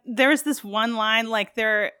 Man, there's this one line like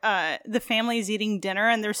they're the family's eating dinner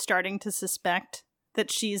and they're starting to suspect that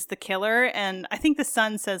she's the killer, and I think the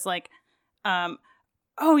son says like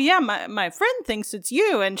oh yeah, my friend thinks it's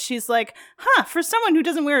you, and she's like, huh, for someone who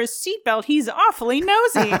doesn't wear his seatbelt, he's awfully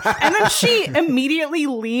nosy. And then she immediately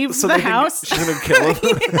leaves the house. She's gonna kill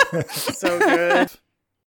him. So good.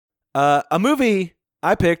 A movie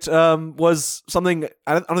I picked was something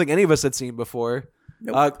I don't think any of us had seen before.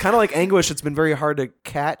 Nope. Kind of like Anguish, it's been very hard to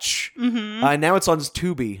catch. Now it's on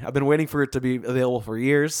Tubi. I've been waiting for it to be available for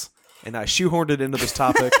years, and I shoehorned it into this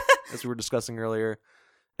topic as we were discussing earlier.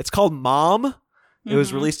 It's called Mom. It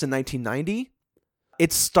was released in 1990.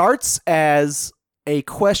 It starts as a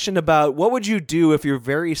question about what would you do if your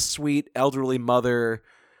very sweet elderly mother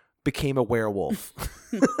became a werewolf.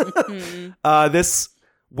 This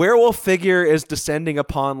werewolf figure is descending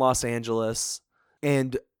upon Los Angeles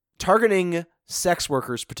and targeting sex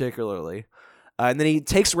workers particularly. And then he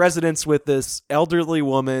takes residence with this elderly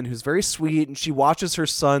woman who's very sweet, and she watches her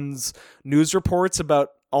son's news reports about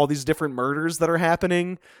all these different murders that are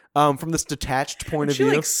happening from this detached point of She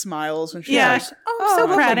view. like smiles when she Yeah. like, Oh, so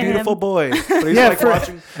that's proud a of beautiful him. boy. But he's Yeah, like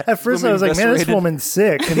watching at first I women was like, man, this eviscerated. woman's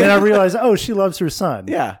sick. And then I realized, oh, she loves her son.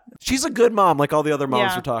 Yeah. She's a good mom, like all the other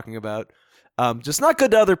moms Yeah. we're talking about. Just not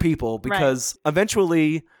good to other people, because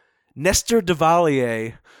eventually Nestor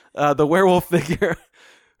Duvalier, the werewolf figure,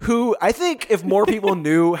 who I think if more people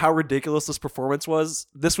knew how ridiculous this performance was,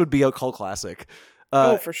 this would be a cult classic.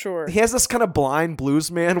 oh, for sure. He has this kind of blind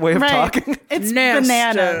bluesman way of talking. It's Nasty.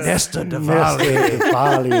 bananas. Nestor Nestor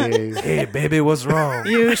Duvalier. Hey, baby, what's wrong?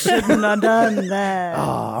 You shouldn't have done that.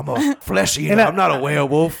 Oh, I'm a flesh eater. And I'm not a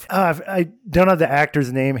werewolf. I don't have the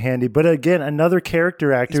actor's name handy, but again, another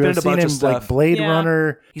character actor. He's been I've in a seen bunch him of stuff. like Blade Yeah.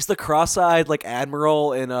 Runner. He's the cross-eyed like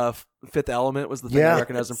admiral in Fifth Element was the thing I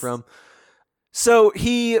recognize him from. So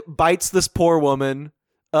he bites this poor woman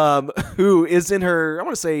who is in her, I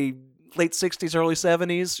want to say late 60s, early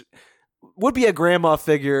 70s. Would be a grandma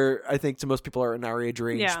figure, I think, to most people are in our age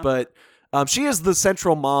range. Yeah. But she is the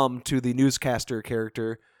central mom to the newscaster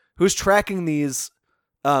character who's tracking these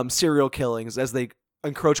serial killings as they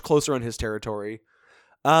encroach closer on his territory.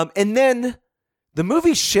 And then the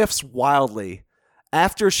movie shifts wildly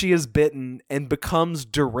after she is bitten and becomes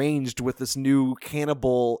deranged with this new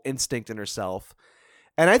cannibal instinct in herself.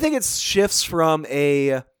 And I think it shifts from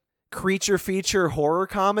a creature feature horror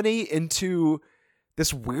comedy into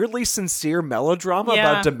this weirdly sincere melodrama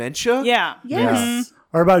about dementia. Yeah. Yes. Mm-hmm.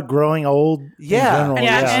 Or about growing old. Yeah. In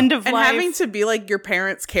general. End of And life. having to be like your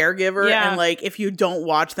parents' caregiver, Yeah. and like if you don't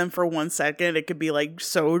watch them for 1 second, it could be like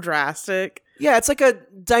so drastic. Yeah, it's like a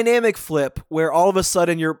dynamic flip where all of a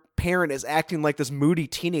sudden your parent is acting like this moody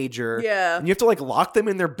teenager. Yeah. And you have to like lock them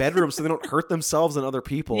in their bedroom so they don't hurt themselves and other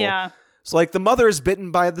people. Yeah. So like the mother is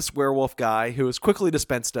bitten by this werewolf guy who is quickly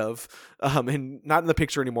dispensed of, and not in the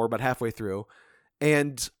picture anymore, but halfway through.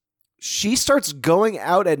 And she starts going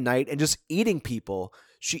out at night and just eating people.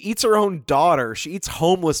 She eats her own daughter. She eats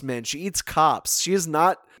homeless men. She eats cops. She is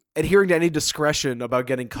not adhering to any discretion about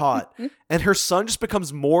getting caught. And her son just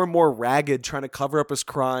becomes more and more ragged, trying to cover up his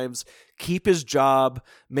crimes, keep his job,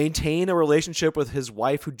 maintain a relationship with his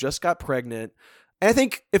wife who just got pregnant. And I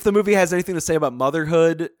think if the movie has anything to say about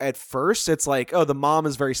motherhood at first, it's like, oh, the mom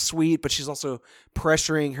is very sweet, but she's also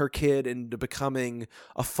pressuring her kid into becoming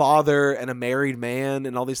a father and a married man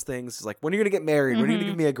and all these things. It's like, when are you going to get married? When are you going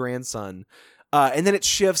to give me a grandson? And then it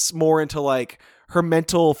shifts more into like her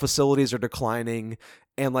mental facilities are declining.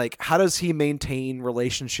 And like, how does he maintain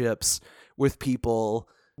relationships with people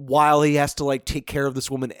while he has to like take care of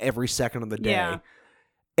this woman every second of the day? Yeah.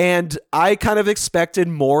 And I kind of expected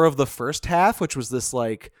more of the first half, which was this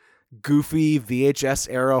like goofy VHS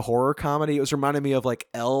era horror comedy. It was reminding me of like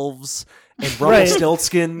Elves and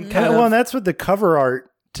Rumpelstiltskin kind of. Well, and that's what the cover art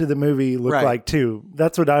to the movie looked Right. like too.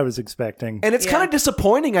 That's what I was expecting. And it's kind of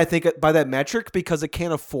disappointing, I think, by that metric because it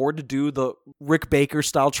can't afford to do the Rick Baker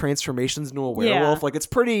style transformations into a werewolf. Yeah. Like it's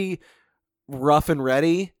pretty rough and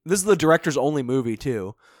ready. This is the director's only movie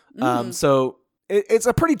too. So it's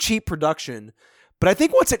a pretty cheap production. But I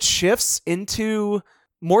think once it shifts into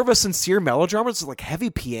more of a sincere melodrama, it's like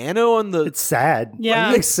heavy piano on the. It's sad. Yeah.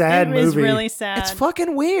 Like, it's a sad it movie. is really sad. It's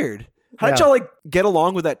fucking weird. How did Yeah. y'all like get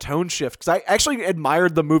along with that tone shift? Because I actually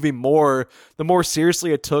admired the movie more the more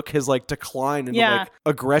seriously it took his like decline and Yeah. like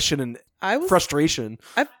aggression and I frustration.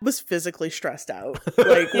 was physically stressed out,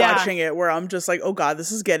 like Yeah. watching it, where I'm just like, oh god,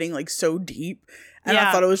 this is getting like so deep, and I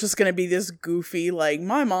Yeah. thought it was just gonna be this goofy, like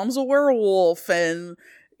my mom's a werewolf, and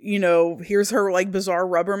you know, here's her like bizarre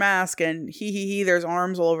rubber mask, and he, there's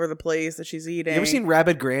arms all over the place that she's eating. You ever seen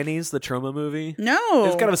Rabid Grannies, the trauma movie? No,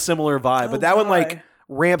 It's kind of a similar vibe, Oh, but that one why? like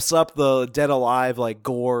ramps up the dead alive like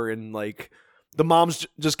gore and like the moms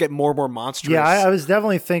just get more and more monstrous. Yeah, I was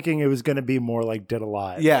definitely thinking it was going to be more like Dead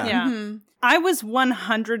Alive. Yeah. Yeah. I was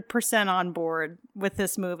 100% on board with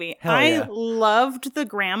this movie. Hell I yeah. loved the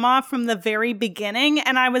grandma from the very beginning.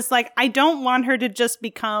 And I was like, I don't want her to just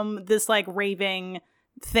become this like raving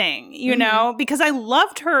thing, you know, because I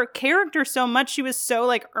loved her character so much. She was so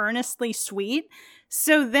like earnestly sweet.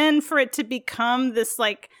 So then for it to become this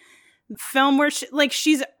like film where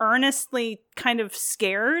she's earnestly kind of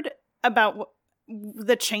scared about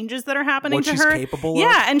the changes that are happening What to she's her. capable of?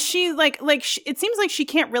 Yeah, and she it seems like she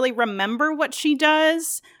can't really remember what she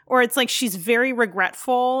does, or it's like she's very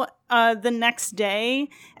regretful the next day.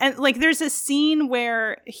 And like there's a scene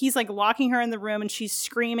where he's like locking her in the room and she's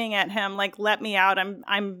screaming at him like, "Let me out.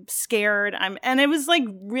 I'm scared." And it was like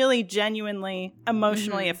really genuinely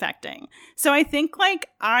emotionally affecting. So I think like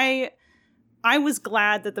I was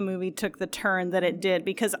glad that the movie took the turn that it did,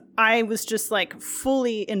 because I was just like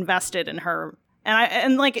fully invested in her.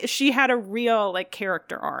 And like she had a real like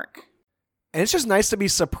character arc. And it's just nice to be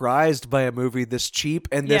surprised by a movie this cheap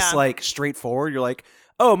and this Yeah. like straightforward. You're like,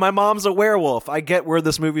 oh, my mom's a werewolf. I get where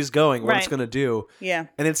this movie's going, what it's Right. going to do. Yeah.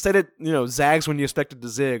 And instead it, zags when you expect it to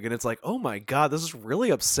zig. And it's like, oh my God, this is really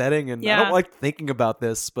upsetting. And I Yeah. don't like thinking about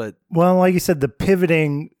this, but Well, like you said, the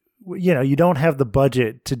pivoting, you don't have the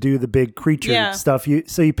budget to do the big creature Yeah. stuff.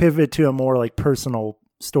 So you pivot to a more like personal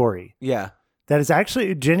story yeah. that is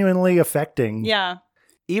actually genuinely affecting. Yeah.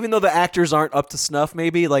 Even though the actors aren't up to snuff,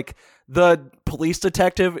 maybe, like the police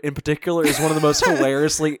detective in particular is one of the most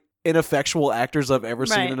hilariously ineffectual actors I've ever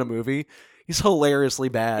seen Right. in a movie. He's hilariously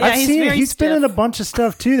bad. Yeah, I've he's seen it. very He's been in a stiff. bunch of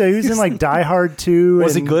stuff too. Though he was in like Die Hard 2.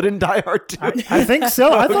 Was he and- good in Die Hard 2? I think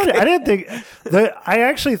so. I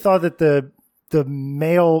actually thought that the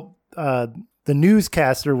male, the the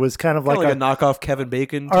newscaster was kind of like a knockoff Kevin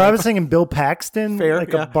Bacon. Or I was thinking Bill Paxton, Fair,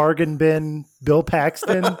 a bargain bin Bill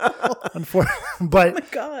Paxton. But oh my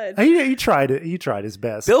God. He tried it. He tried his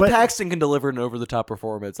best. Bill Paxton can deliver an over-the-top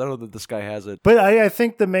performance. I don't know that this guy has it. But I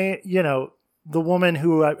think the main, the woman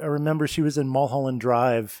who I remember, she was in Mulholland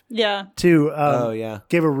Drive. Yeah. Too.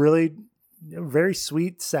 Gave a very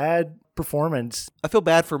sweet, sad performance. I feel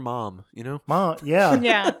bad for Mom, Mom, yeah.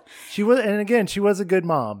 Yeah. She was a good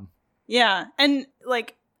mom. Yeah. And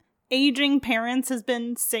like aging parents has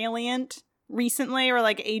been salient recently, or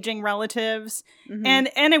like aging relatives. Mm-hmm.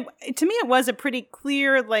 And to me, it was a pretty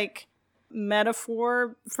clear like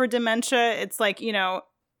metaphor for dementia. It's like,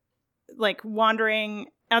 like wandering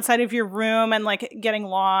outside of your room and like getting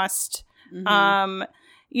lost, not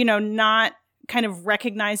kind of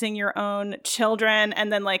recognizing your own children,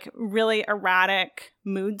 and then like really erratic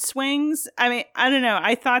mood swings. I mean, I don't know.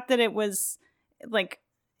 I thought that it was like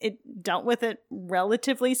it dealt with it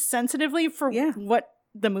relatively sensitively for what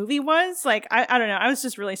the movie was. Like, I don't know. I was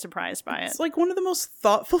just really surprised by it. It's like one of the most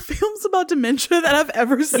thoughtful films about dementia that I've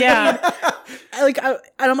ever seen. Yeah.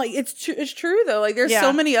 I'm like, it's true though. Like there's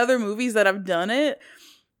so many other movies that have done it.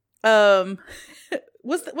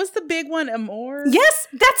 What's the big one? Amor? Yes,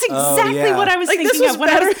 that's exactly what I was thinking this was of. When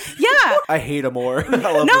better. I hate Amor.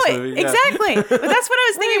 I love this movie. Exactly. But that's what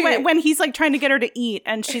I was thinking when he's like trying to get her to eat,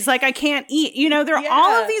 and she's like, "I can't eat." There are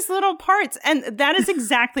all of these little parts, and that is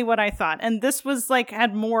exactly what I thought. And this was like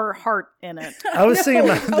had more heart in it. I was thinking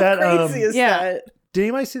about that. How crazy is that? Did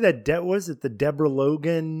anybody see that? Was it the Deborah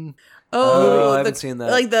Logan? Oh, I haven't seen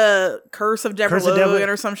that. Like the Curse of Deborah Logan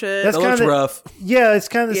or some shit. That looks rough. Yeah, it's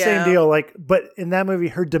kind of the same deal. Like, but in that movie,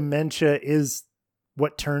 her dementia is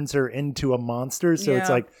what turns her into a monster. So it's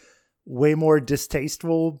like way more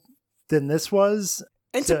distasteful than this was.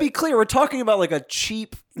 And to be clear, we're talking about like a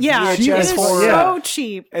cheap VHS horror. So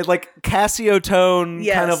cheap. And like Casio tone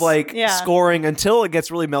kind of like scoring until it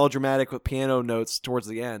gets really melodramatic with piano notes towards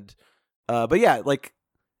the end. But yeah, like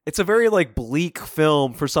it's a very like bleak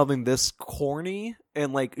film for something this corny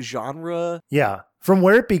and like genre. Yeah. From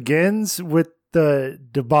where it begins with the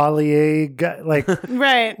Duvalier guy, like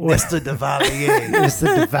right. Mr. Duvalier.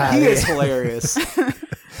 Mr. Duvalier. He is hilarious.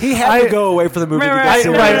 He had to go away for the movie.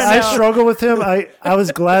 I struggle with him. I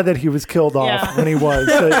was glad that he was killed off when he was.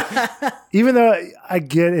 So, even though I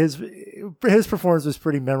get his performance was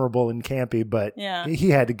pretty memorable and campy, but he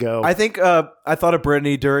had to go. I think I thought of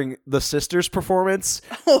Brittany during the sister's performance.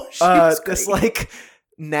 Oh, she was great. This like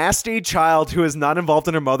nasty child who is not involved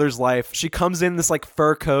in her mother's life. She comes in this like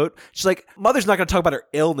fur coat. She's like, mother's not going to talk about her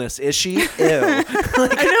illness, is she? Ew. Like,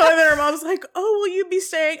 I know. And then her mom's like, oh, will you be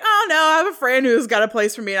staying? Oh, no, I have a friend who's got a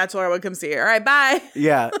place for me, and I told her I would come see her. All right, bye.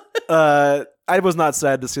 Yeah. I was not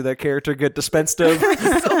sad to see that character get dispensed of.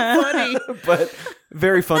 So funny. But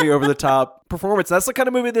very funny, over the top performance. That's the kind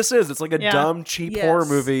of movie this is. It's like a dumb, cheap horror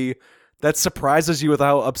movie that surprises you with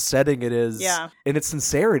how upsetting it is in its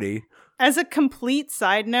sincerity. As a complete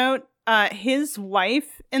side note, his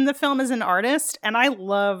wife in the film is an artist, and I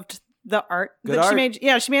loved the art she made.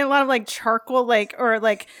 Yeah, she made a lot of like charcoal, like or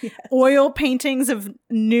like oil paintings of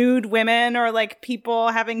nude women or like people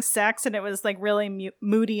having sex, and it was like really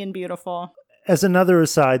moody and beautiful. As another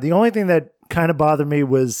aside, the only thing that kind of bothered me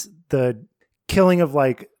was the killing of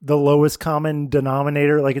like the lowest common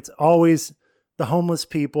denominator. Like it's always the homeless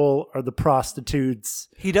people or the prostitutes.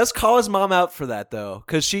 He does call his mom out for that though,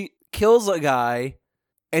 because she kills a guy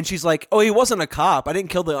and she's like, oh, he wasn't a cop. I didn't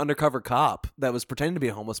kill the undercover cop that was pretending to be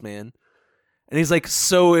a homeless man. And he's like,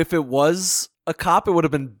 so if it was a cop, it would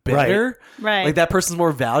have been better. Right. Like that person's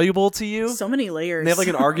more valuable to you. So many layers. And they have like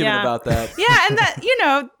an argument about that. Yeah. And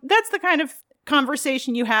that, that's the kind of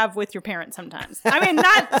conversation you have with your parents sometimes. I mean,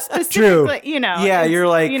 not specifically, Yeah, you're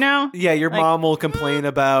like, yeah, your like, mom will complain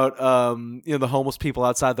about, the homeless people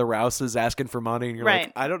outside the Rouses asking for money, and you're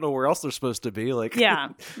like, I don't know where else they're supposed to be. Like, yeah,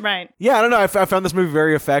 right. Yeah, I don't know. I found this movie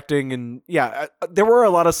very affecting, and there were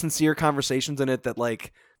a lot of sincere conversations in it that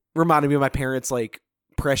like reminded me of my parents like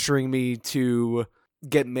pressuring me to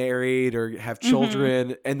get married or have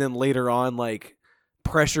children, and then later on like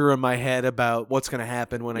pressure in my head about what's going to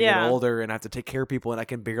happen when I get older and I have to take care of people and I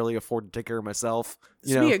can barely afford to take care of myself.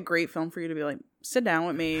 This would be a great film for you to be like, sit down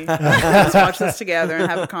with me, let's watch this together and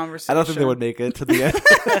have a conversation. I don't think they would make it to the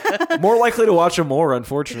end. More likely to watch them more,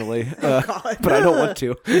 unfortunately. But I don't want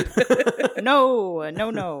to.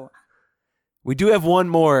 No. We do have one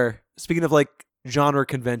more. Speaking of like genre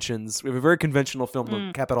conventions, we have a very conventional film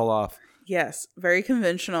to cap it all off. Yes, very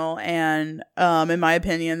conventional, and in my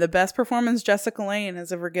opinion, the best performance Jessica Lange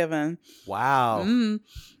has ever given. Wow.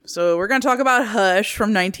 So we're going to talk about Hush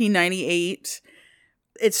from 1998.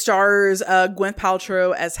 It stars Gwyneth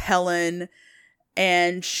Paltrow as Helen.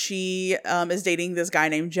 And she is dating this guy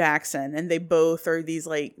named Jackson. And they both are these,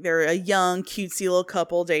 like, they're a young, cutesy little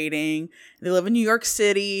couple dating. They live in New York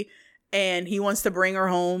City. And he wants to bring her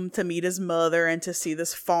home to meet his mother and to see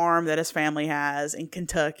this farm that his family has in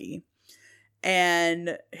Kentucky.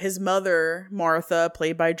 And his mother, Martha,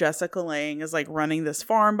 played by Jessica Lange, is like running this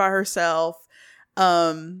farm by herself.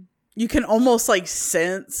 You can almost like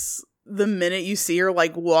sense the minute you see her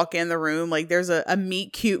like walk in the room, like there's a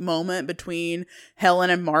meet cute moment between Helen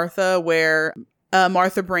and Martha where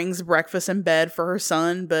Martha brings breakfast in bed for her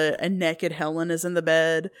son, but a naked Helen is in the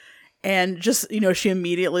bed. And just, you know, she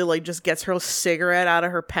immediately like just gets her cigarette out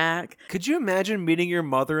of her pack. Could you imagine meeting your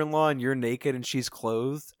mother-in-law and you're naked and she's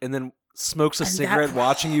clothed and then smokes a cigarette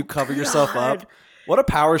watching you cover yourself up? What a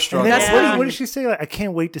power struggle. What did she say? Like, I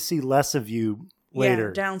can't wait to see less of you later.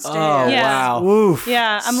 Yeah, downstairs. Oh, wow. Oof.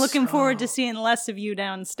 Yeah, I'm looking forward to seeing less of you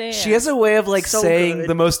downstairs. She has a way of like So saying good.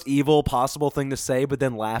 the most evil possible thing to say, but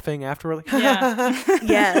then laughing afterward. Like, Yeah.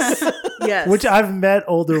 Yes. Which I've met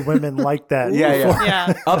older women like that. Yeah, before.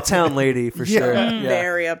 Yeah. Uptown lady for sure. Yeah.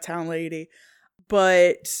 Very uptown lady.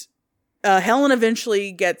 But Helen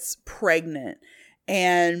eventually gets pregnant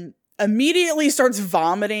and immediately starts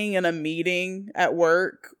vomiting in a meeting at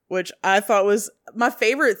work, which I thought was my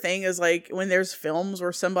favorite thing. Is like when there's films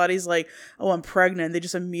where somebody's like, oh, I'm pregnant, they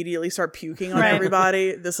just immediately start puking on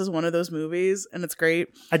everybody. This is one of those movies, and it's great.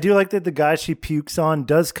 I do like that the guy she pukes on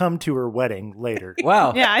does come to her wedding later.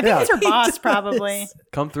 Wow. Yeah, I think it's her boss probably.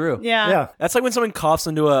 Come through. Yeah. Yeah. That's like when someone coughs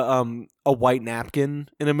into a white napkin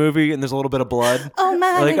in a movie and there's a little bit of blood. Oh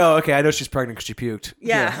man. You're like, oh, okay, I know she's pregnant because she puked.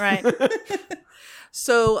 Yeah. Right.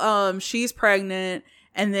 So she's pregnant,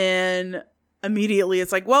 and then immediately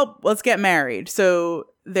it's like, well, let's get married. So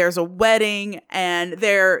there's a wedding, and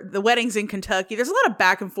the wedding's in Kentucky. There's a lot of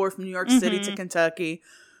back and forth from New York City to Kentucky,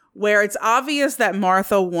 where it's obvious that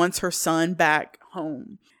Martha wants her son back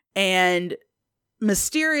home. And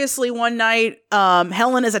mysteriously one night,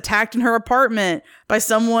 Helen is attacked in her apartment by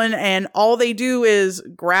someone, and all they do is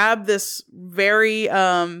grab this very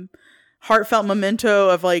heartfelt memento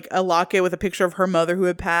of like a locket with a picture of her mother who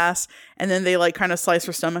had passed, and then they like kind of slice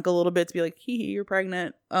her stomach a little bit to be like, hee hee, you're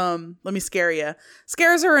pregnant, let me scare you.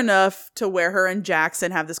 Scares her enough to where her and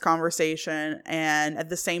Jackson have this conversation, and at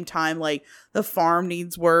the same time, like, the farm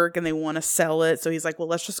needs work and they want to sell it, so he's like, well,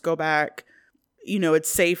 let's just go back, you know, it's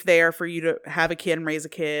safe there for you to have a kid and raise a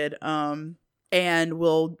kid, and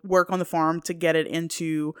we'll work on the farm to get it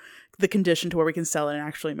into the condition to where we can sell it and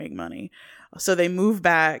actually make money. So they move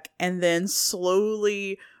back, and then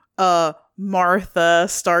slowly Martha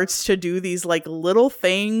starts to do these like little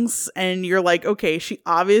things, and you're like, okay, she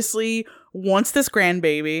obviously wants this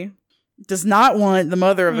grandbaby, does not want the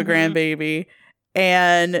mother of the grandbaby,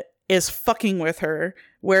 and is fucking with her,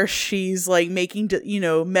 where she's like making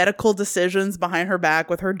medical decisions behind her back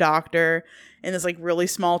with her doctor in this like really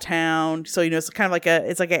small town. So, you know, it's kind of like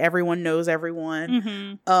a everyone knows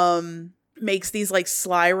everyone. Makes these like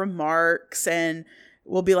sly remarks and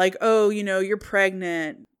will be like, oh, you know, you're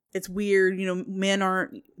pregnant. It's weird. You know, men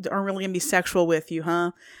aren't really gonna be sexual with you,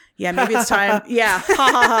 huh? Yeah, maybe it's time. Yeah. Ha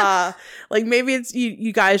ha ha. Like maybe it's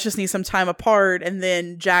you guys just need some time apart. And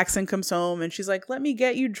then Jackson comes home and she's like, let me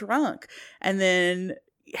get you drunk. And then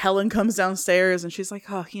Helen comes downstairs and she's like,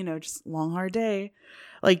 oh, you know, just long, hard day.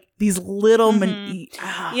 Like these little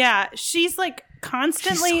yeah, she's like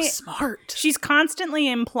constantly she's so smart. She's constantly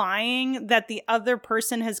implying that the other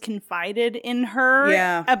person has confided in her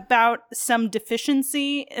about some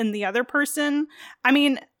deficiency in the other person. I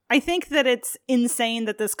mean, I think that it's insane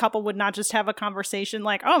that this couple would not just have a conversation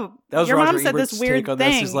like, oh, That was your Roger mom said Ebert's this weird take on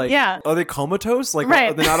thing. This. He's like, yeah. Are they comatose? Like,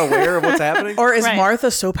 Right. are they not aware of what's happening? Or is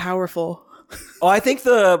Martha so powerful? Oh, I think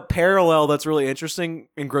the parallel that's really interesting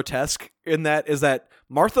and grotesque in that is that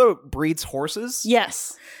Martha breeds horses.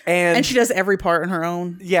 Yes. And she does every part on her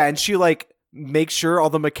own. Yeah, and she like makes sure all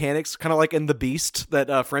the mechanics, kind of like in The Beast,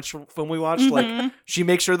 that French film we watched, like she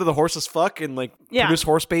makes sure that the horses fuck and like produce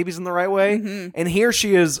horse babies in the right way. And here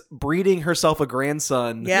she is breeding herself a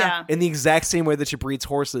grandson in the exact same way that she breeds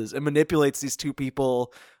horses and manipulates these two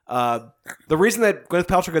people. The reason that Gwyneth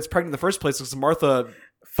Paltrow gets pregnant in the first place is because Martha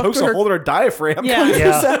pokes a hole in her diaphragm,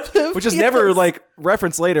 which is never like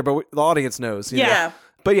referenced later, but the audience knows. You know?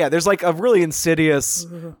 But yeah, there's like a really insidious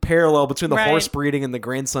parallel between the horse breeding and the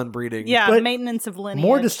grandson breeding. Yeah, But maintenance of lineage.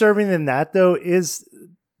 More disturbing than that, though, is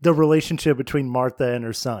the relationship between Martha and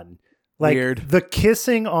her son. Like Weird. the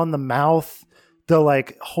kissing on the mouth the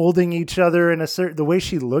like holding each other in a certain, the way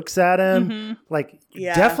she looks at him, like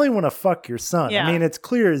definitely want to fuck your son. Yeah. I mean, it's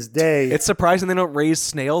clear as day. It's surprising they don't raise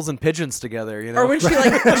snails and pigeons together, you know? Or when she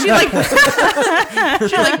like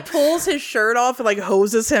pulls his shirt off and like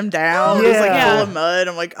hoses him down. It's like full of mud.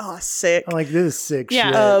 I'm like, oh, sick. I'm like, this is sick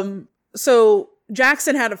shit. So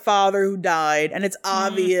Jackson had a father who died, and it's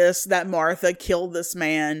obvious that Martha killed this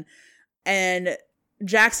man. And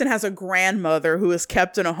Jackson has a grandmother who is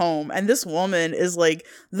kept in a home, and this woman is like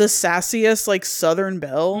the sassiest like Southern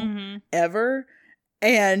belle ever,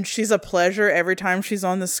 and she's a pleasure every time she's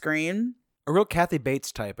on the screen. A real Kathy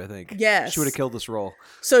Bates type, I think. Yes. She would have killed this role.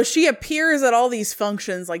 So she appears at all these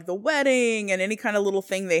functions, like the wedding and any kind of little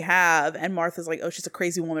thing they have, and Martha's like, oh, she's a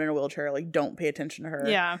crazy woman in a wheelchair, like don't pay attention to her.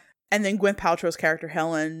 Yeah. And then Gwyneth Paltrow's character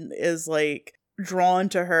Helen is like drawn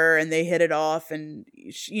to her, and they hit it off, and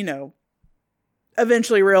she, you know,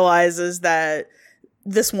 eventually realizes that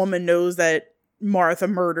this woman knows that Martha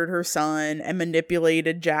murdered her son and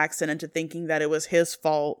manipulated Jackson into thinking that it was his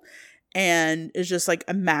fault, and is just like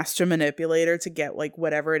a master manipulator to get like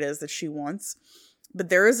whatever it is that she wants. But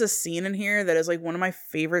there is a scene in here that is like one of my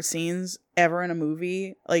favorite scenes ever in a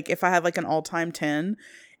movie. Like if I had like an all-time 10,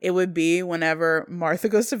 it would be whenever Martha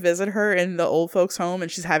goes to visit her in the old folks' home and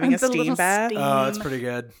she's having a steam bath. Oh, that's pretty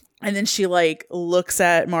good. And then she like looks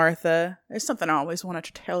at Martha. There's something I always wanted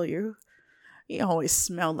to tell you. You always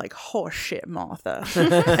smelled like horse shit, Martha.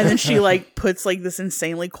 And then she like puts like this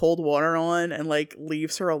insanely cold water on and like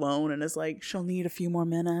leaves her alone and is like, she'll need a few more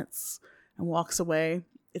minutes, and walks away.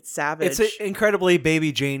 It's savage. It's incredibly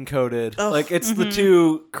Baby Jane coded. Like it's the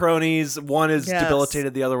two cronies. One is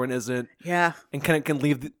debilitated, the other one isn't. Yeah. And kind of can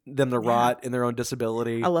leave them to rot in their own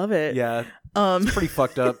disability. I love it. Yeah. It's pretty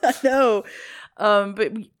fucked up. I know.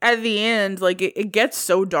 But at the end, like it gets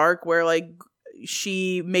so dark where like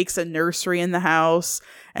she makes a nursery in the house,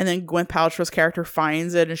 and then Gwyneth Paltrow's character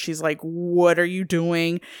finds it, and she's like, what are you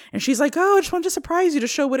doing? And she's like, oh, I just wanted to surprise you to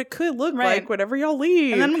show what it could look like whenever y'all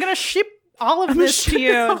leave. And then I'm going to ship all of this to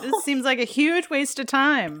you. This seems like a huge waste of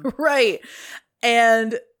time. Right.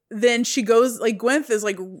 And then she goes, like, Gwyneth is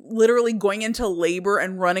like literally going into labor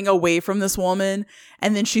and running away from this woman.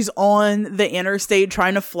 And then she's on the interstate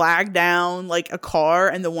trying to flag down like a car.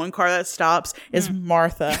 And the one car that stops is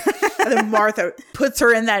Martha. And then Martha puts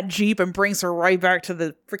her in that Jeep and brings her right back to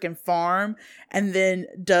the freaking farm. And then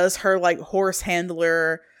does her like horse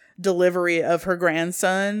handler delivery of her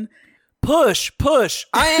grandson. Push.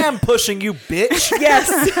 I am pushing you, bitch. Yes.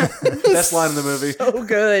 Best line in the movie. So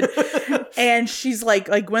good. And she's like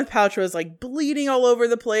Gwyneth Paltrow is like bleeding all over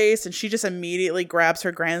the place, and she just immediately grabs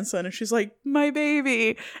her grandson and she's like, my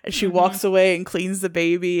baby. And she walks away and cleans the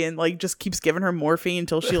baby and like just keeps giving her morphine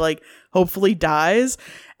until she like hopefully dies.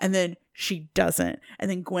 And then she doesn't.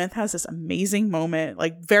 And then Gwyneth has this amazing moment,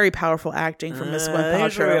 like very powerful acting from Miss Gwyneth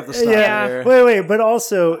Paltrow. We have to stop there. Wait, but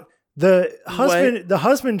also the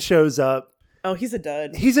husband shows up. Oh, he's a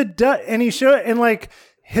dud. And and like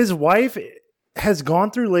his wife has gone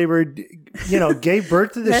through labor, gave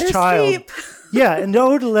birth to this child. Sleep. Yeah, and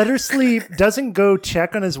to let her sleep, doesn't go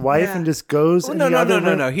check on his wife and just goes. Well,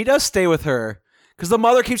 no. He does stay with her because the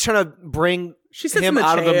mother keeps trying to bring him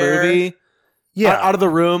out of the movie. Yeah, out of the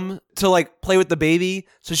room to like play with the baby,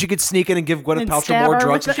 so she could sneak in and give Gwyneth Paltrow more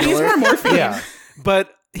drugs and kill her. Morphine. Yeah, but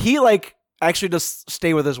he like actually just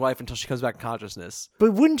stay with his wife until she comes back in consciousness.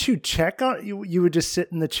 But wouldn't you check on you? You would just sit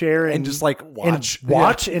in the chair and just like watch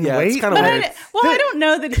and wait. It's kind of weird. I don't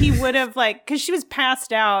know that he would have because she was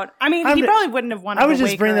passed out. I mean, he probably wouldn't have wanted. I was to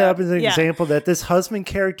just wake bringing her that up as an example that this husband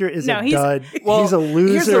character is a dud. He's a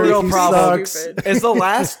loser. Here's the real problem: sucks. is the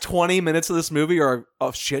last 20 minutes of this movie are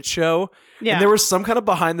a shit show. Yeah, and there was some kind of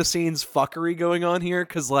behind the scenes fuckery going on here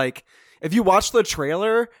because, like, if you watch the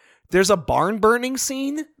trailer, there's a barn burning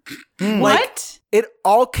scene. What? It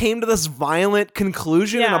all came to this violent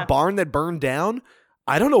conclusion in a barn that burned down.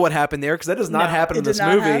 I don't know what happened there because that does not happen in this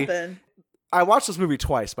movie. I watched this movie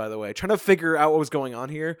twice, by the way, trying to figure out what was going on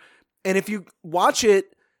here. And if you watch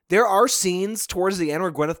it, there are scenes towards the end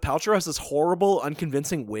where Gwyneth Paltrow has this horrible,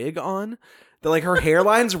 unconvincing wig on. That like her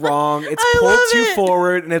hairline's wrong. It's pulled too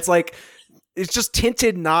forward, and it's like it's just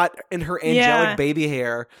tinted not in her angelic baby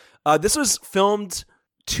hair. This was filmed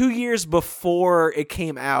 2 years before it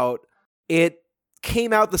came out. It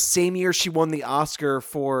came out the same year she won the Oscar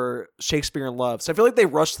for Shakespeare in Love. So I feel like they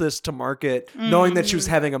rushed this to market knowing that she was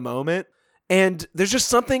having a moment. And there's just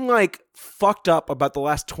something like fucked up about the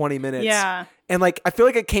last 20 minutes. Yeah. And like I feel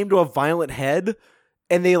like it came to a violent head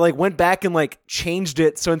and they like went back and like changed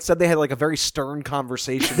it. So instead they had like a very stern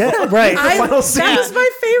conversation. Right. That was my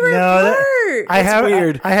favorite part.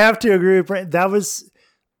 Weird. I have to agree with Brent. That was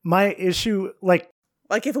my issue. Like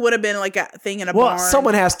Like if it would have been like a thing in a barn.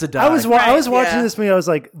 Someone has to die. I was watching this movie. I was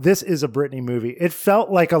like, this is a Britney movie. It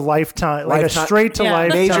felt like a Lifetime, like a straight to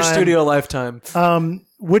Lifetime. Major studio Lifetime.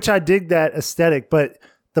 Which I dig that aesthetic. But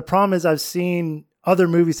the problem is I've seen other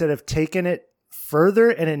movies that have taken it further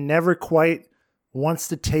and it never quite wants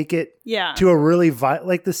to take it to a really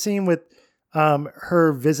like the scene with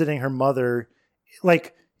her visiting her mother.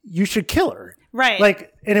 Like, you should kill her. Right.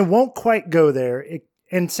 Like, and it won't quite go there.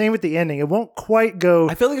 And same with the ending. It won't quite go.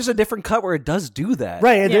 I feel like there's a different cut where it does do that.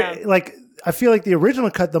 Right. Like, I feel like the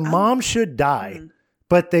original cut, the mom should die,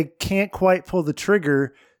 but they can't quite pull the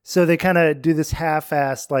trigger. So they kind of do this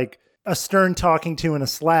half-assed, like a stern talking to and a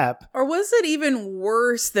slap. Or was it even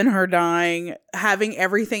worse than her dying, having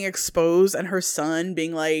everything exposed and her son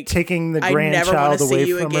being like, taking the I never grandchild want to away see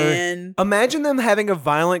you from again. her? Imagine them having a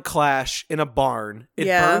violent clash in a barn. It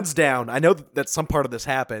burns down. I know that some part of this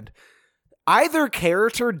happened. Either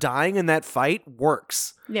character dying in that fight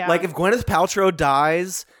works. Yeah. Like if Gwyneth Paltrow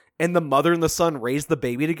dies and the mother and the son raise the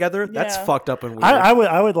baby together, that's fucked up and weird.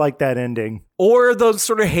 I would like that ending. Or the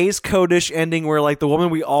sort of Hays Code-ish ending where like the woman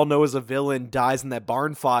we all know as a villain dies in that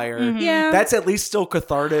barn fire. Mm-hmm. Yeah. That's at least still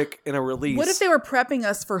cathartic in a release. What if they were prepping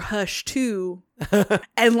us for Hush 2?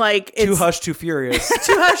 And like it's Too Hush, Too Furious.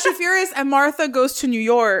 Too Hush, Too Furious, and Martha goes to New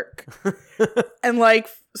York and like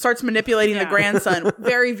starts manipulating the grandson.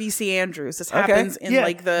 Very VC Andrews. This happens in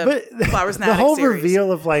like the Flowers and the Attic whole series.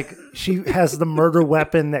 reveal of like she has the murder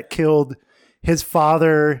weapon that killed his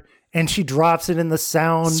father. And she drops it in the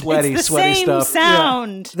sound. Sweaty same stuff.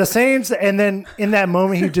 Sound. Yeah. The same. And then in that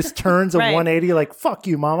moment, he just turns a 180 like, fuck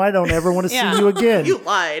you, mom. I don't ever want to see you again. You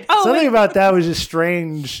lied. Something about that was just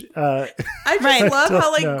strange. I just love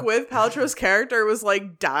how like Gwyneth Paltrow's character was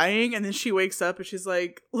like dying and then she wakes up and she's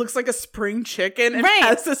like, looks like a spring chicken and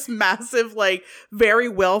has this massive, like very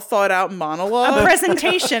well thought out monologue. A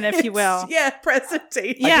presentation, if you will.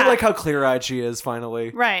 Presentation. I do like how clear-eyed she is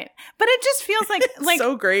finally. Right. But it just feels like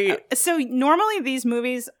so great. So normally these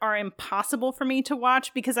movies are impossible for me to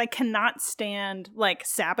watch because I cannot stand like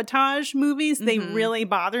sabotage movies. They really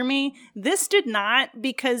bother me. This did not,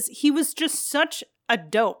 because he was just such a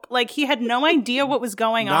dope. Like he had no idea what was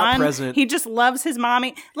going Not on. present. He just loves his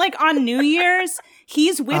mommy. Like on New Year's,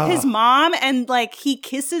 he's with his mom and like he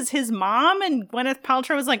kisses his mom and Gwyneth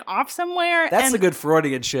Paltrow is like off somewhere. That's the good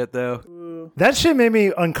Freudian shit though. That shit made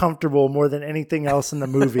me uncomfortable more than anything else in the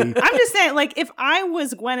movie. I'm just saying, like, if I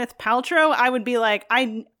was Gwyneth Paltrow, I would be like,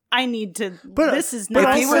 I need to. This is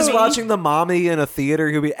not. If he was for me. watching the mommy in a theater,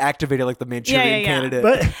 he'd be activated like the Manchurian Candidate.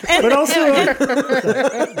 But also,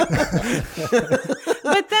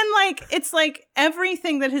 but then like it's like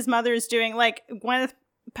everything that his mother is doing. Like Gwyneth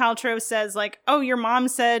Paltrow says, like, "Oh, your mom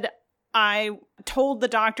said I told the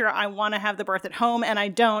doctor I want to have the birth at home and I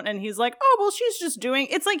don't," and he's like, "Oh, well, she's just doing."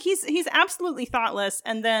 It's like he's absolutely thoughtless.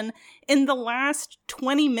 And then in the last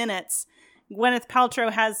 20 minutes, Gwyneth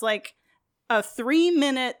Paltrow has like a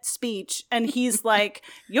 3-minute speech and he's like,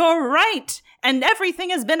 "You're right, and everything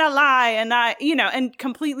has been a lie," and and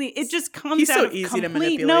completely it just comes He's out so of easy to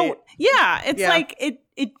complete manipulate. it's like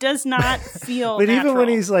it does not feel but natural. even when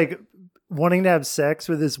he's like wanting to have sex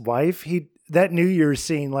with his wife, that New Year's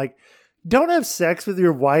scene, like, don't have sex with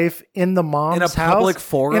your wife in the mom's in a house, public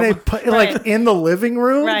forum, like in the living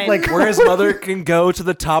room, like where his mother can go to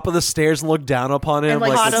the top of the stairs and look down upon him, and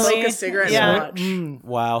like this- smoke a cigarette and watch.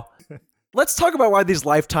 Wow. Let's talk about why these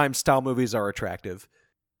Lifetime style movies are attractive.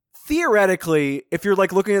 Theoretically, if you're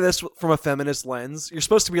like looking at this from a feminist lens, you're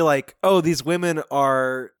supposed to be like, oh, these women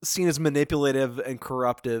are seen as manipulative and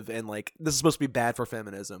corruptive and like this is supposed to be bad for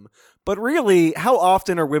feminism. But really, how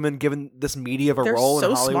often are women given this media of a They're role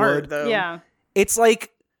so in Hollywood? smart, though. Yeah. It's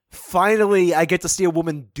like finally I get to see a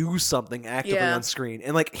woman do something actively Yeah. on screen.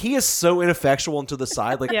 And like he is so ineffectual and to the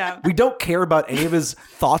side. Like Yeah. we don't care about any of his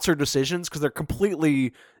thoughts or decisions because they're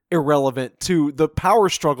completely irrelevant to the power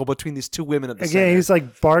struggle between these two women at the center. again, he's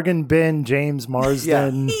like bargain bin James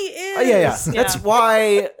Marsden. He is. Yeah. That's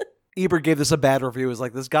why Ebert gave this a bad review. Is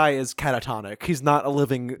like, this guy is catatonic. He's not a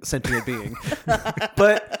living sentient being.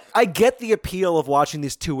 But I get the appeal of watching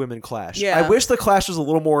these two women clash. Yeah. I wish the clash was a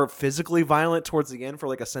little more physically violent towards the end for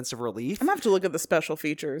like a sense of relief. I'm gonna have to look at the special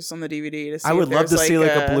features on the DVD to see. I would if love to there's, see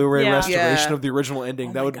like a Blu-ray Yeah. restoration Yeah. of the original ending.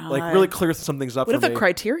 Oh That my would like God. really clear some things up What for if the me.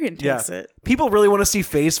 Criterion takes it? People really want to see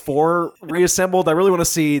Phase 4 reassembled. I really want to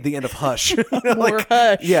see the end of Hush. More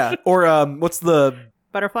Hush. Yeah. Or what's the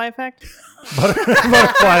Butterfly Effect.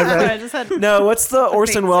 Butterfly, I just had No, what's the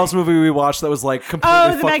Orson Welles movie we watched that was like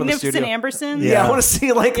completely the fucked with the Magnificent studio? Ambersons. Yeah, I want to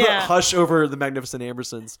see like the Yeah. Hush over the Magnificent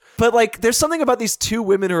Ambersons. But like, there's something about these two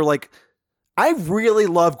women who are like, I really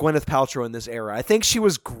love Gwyneth Paltrow in this era. I think she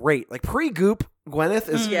was great. Like pre-Goop, Gwyneth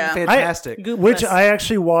is Yeah. fantastic. Which I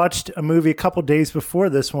actually watched a movie a couple days before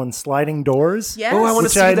this one, Sliding Doors. Yes. Oh, I want to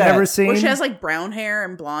which see I had that. never seen. Where she has like brown hair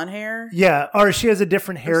and blonde hair. Yeah, or she has a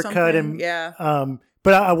different haircut something, and yeah.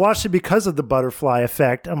 But I watched it because of the butterfly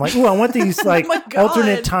effect. I'm like, oh, I want these like my God.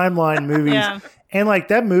 alternate timeline movies. Yeah. And like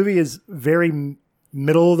that movie is very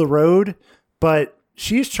middle of the road, but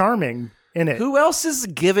she's charming in it. Who else is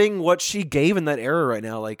giving what she gave in that era right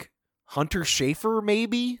now? Like Hunter Schafer,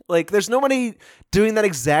 maybe? Like, there's nobody doing that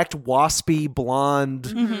exact waspy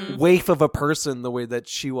blonde waif of a person the way that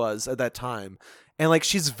she was at that time. And like,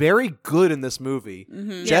 she's very good in this movie.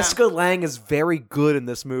 Jessica Lange is very good in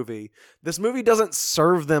this movie. This movie doesn't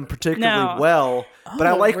serve them particularly well, but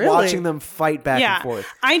I like watching them fight back and forth.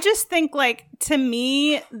 I just think, like, to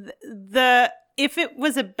me, if it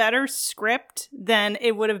was a better script, then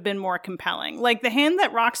it would have been more compelling. Like, The Hand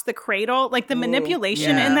That Rocks the Cradle, like, the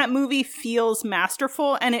manipulation in that movie feels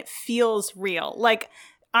masterful and it feels real. Like,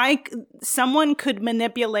 someone could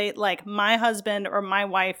manipulate like my husband or my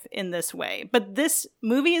wife in this way, but this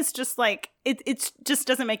movie is just like it just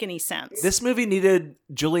doesn't make any sense. This movie needed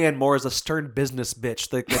Julianne Moore as a stern business bitch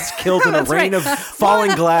that gets killed in a rain of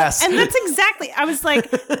falling glass. And that's exactly, I was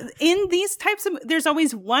like, in these types of, there's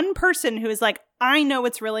always one person who is like, I know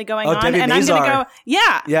what's really going on, Debbie and Mazar. I'm going to go,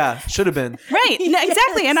 yeah, should have been. Right, no,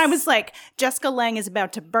 exactly. And I was like, Jessica Lange is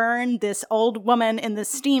about to burn this old woman in this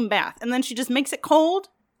steam bath, and then she just makes it cold.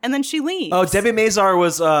 And then she leaves. Oh, Debbie Mazar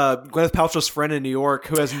was Gwyneth Paltrow's friend in New York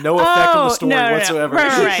who has no effect on the story whatsoever.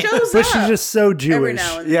 Right. But she's just so Jewish. Every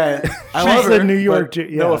now and then. Yeah, I love She's her. a New York but Jew-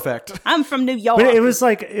 no yeah. effect. I'm from New York. But it was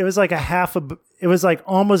like a half a. It was like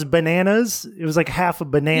almost bananas. It was like half a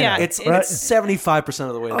banana. Yeah, It's right? 75%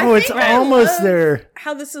 of the way there. Oh, it's I almost love there.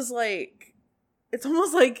 How this is like, it's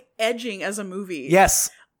almost like edging as a movie. Yes.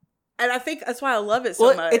 And I think that's why I love it so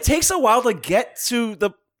Well, much. it takes a while to get to the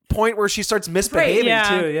point where she starts misbehaving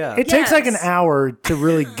too. Yeah. It takes like an Yes. hour to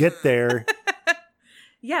really get there.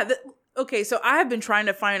 Yeah. Okay, so I have been trying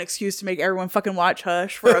to find an excuse to make everyone fucking watch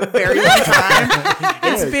Hush for a very long time.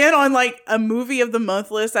 It's been on like a movie of the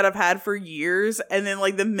month list that I've had for years, and then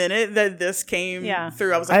like the minute that this came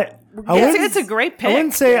through, I was like, it's a great pick. I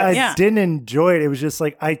wouldn't say I Yeah. didn't enjoy it. It was just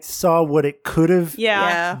like I saw what it could have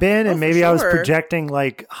Yeah. been, and Oh, maybe for I was sure. projecting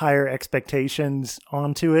like higher expectations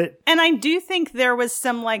onto it. And I do think there was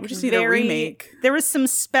some like We just need a remake. There was some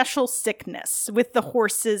special sickness with the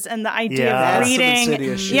horses and the idea Yeah. of That's some reading.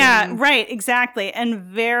 Insidious shit. Yeah, right, exactly. And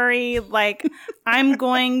very like I'm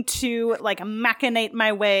going to like machinate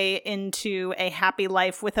my way into a happy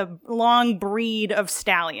life with a long breed of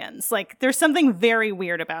stallions. Like there's something very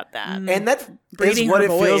weird about that. And that Breeding is what her it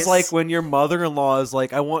feels voice. like when your mother-in-law is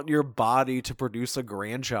like, I want your body to produce a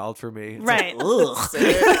grandchild for me. It's Right. Like, ugh.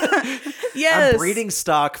 yes. I'm breeding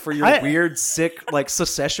stock for your weird, sick, like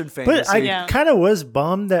secession fantasy. But I kind of was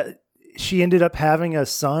bummed that she ended up having a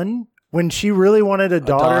son when she really wanted a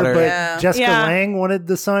daughter, daughter. but Yeah. Jessica Yeah. Lange wanted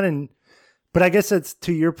the son. But I guess that's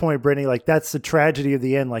to your point, Brittany. Like that's the tragedy of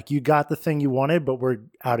the end. Like you got the thing you wanted, but we're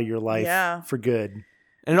out of your life for good.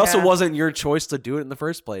 And it also Yeah. wasn't your choice to do it in the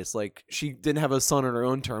first place. Like, she didn't have a son on her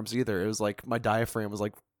own terms either. It was like my diaphragm was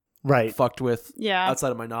like Right. fucked with Yeah.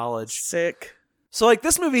 outside of my knowledge. Sick. So like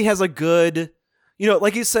this movie has a good, you know,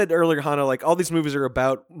 like you said earlier, Hannah, like all these movies are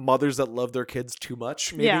about mothers that love their kids too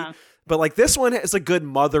much, maybe. Yeah. But like this one has a good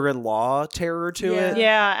mother-in-law terror to it.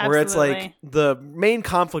 Yeah, absolutely. Where it's like the main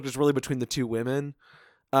conflict is really between the two women.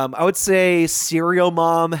 I would say Serial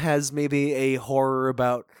Mom has maybe a horror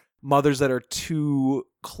about mothers that are too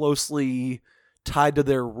closely tied to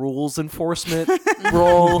their rules enforcement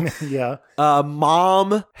role. Yeah.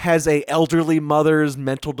 Mom has a elderly mother's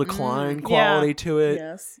mental decline quality to it.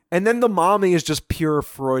 Yes. And then the mommy is just pure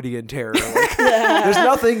Freudian terror. Like, there's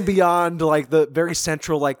nothing beyond like the very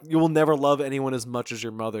central, like you will never love anyone as much as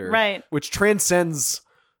your mother. Right. Which transcends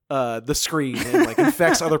the screen and like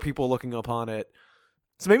infects other people looking upon it.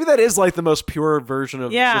 So maybe that is like the most pure version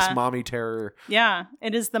of just mommy terror. Yeah,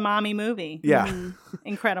 it is the mommy movie. Yeah.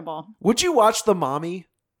 Incredible. Would you watch The Mommy?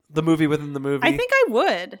 The movie within the movie? I think I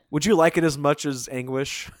would. Would you like it as much as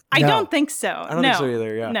Anguish? I No. don't think so. I don't think so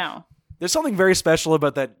either, yeah. No. There's something very special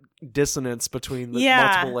about that dissonance between the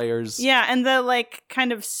multiple layers. Yeah, and the like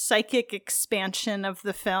kind of psychic expansion of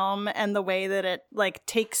the film and the way that it like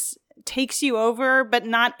takes you over, but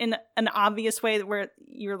not in an obvious way where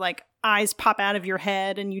your like eyes pop out of your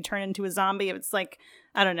head and you turn into a zombie. It's like,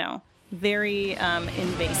 I don't know, very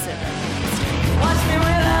invasive. Watch me when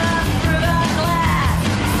I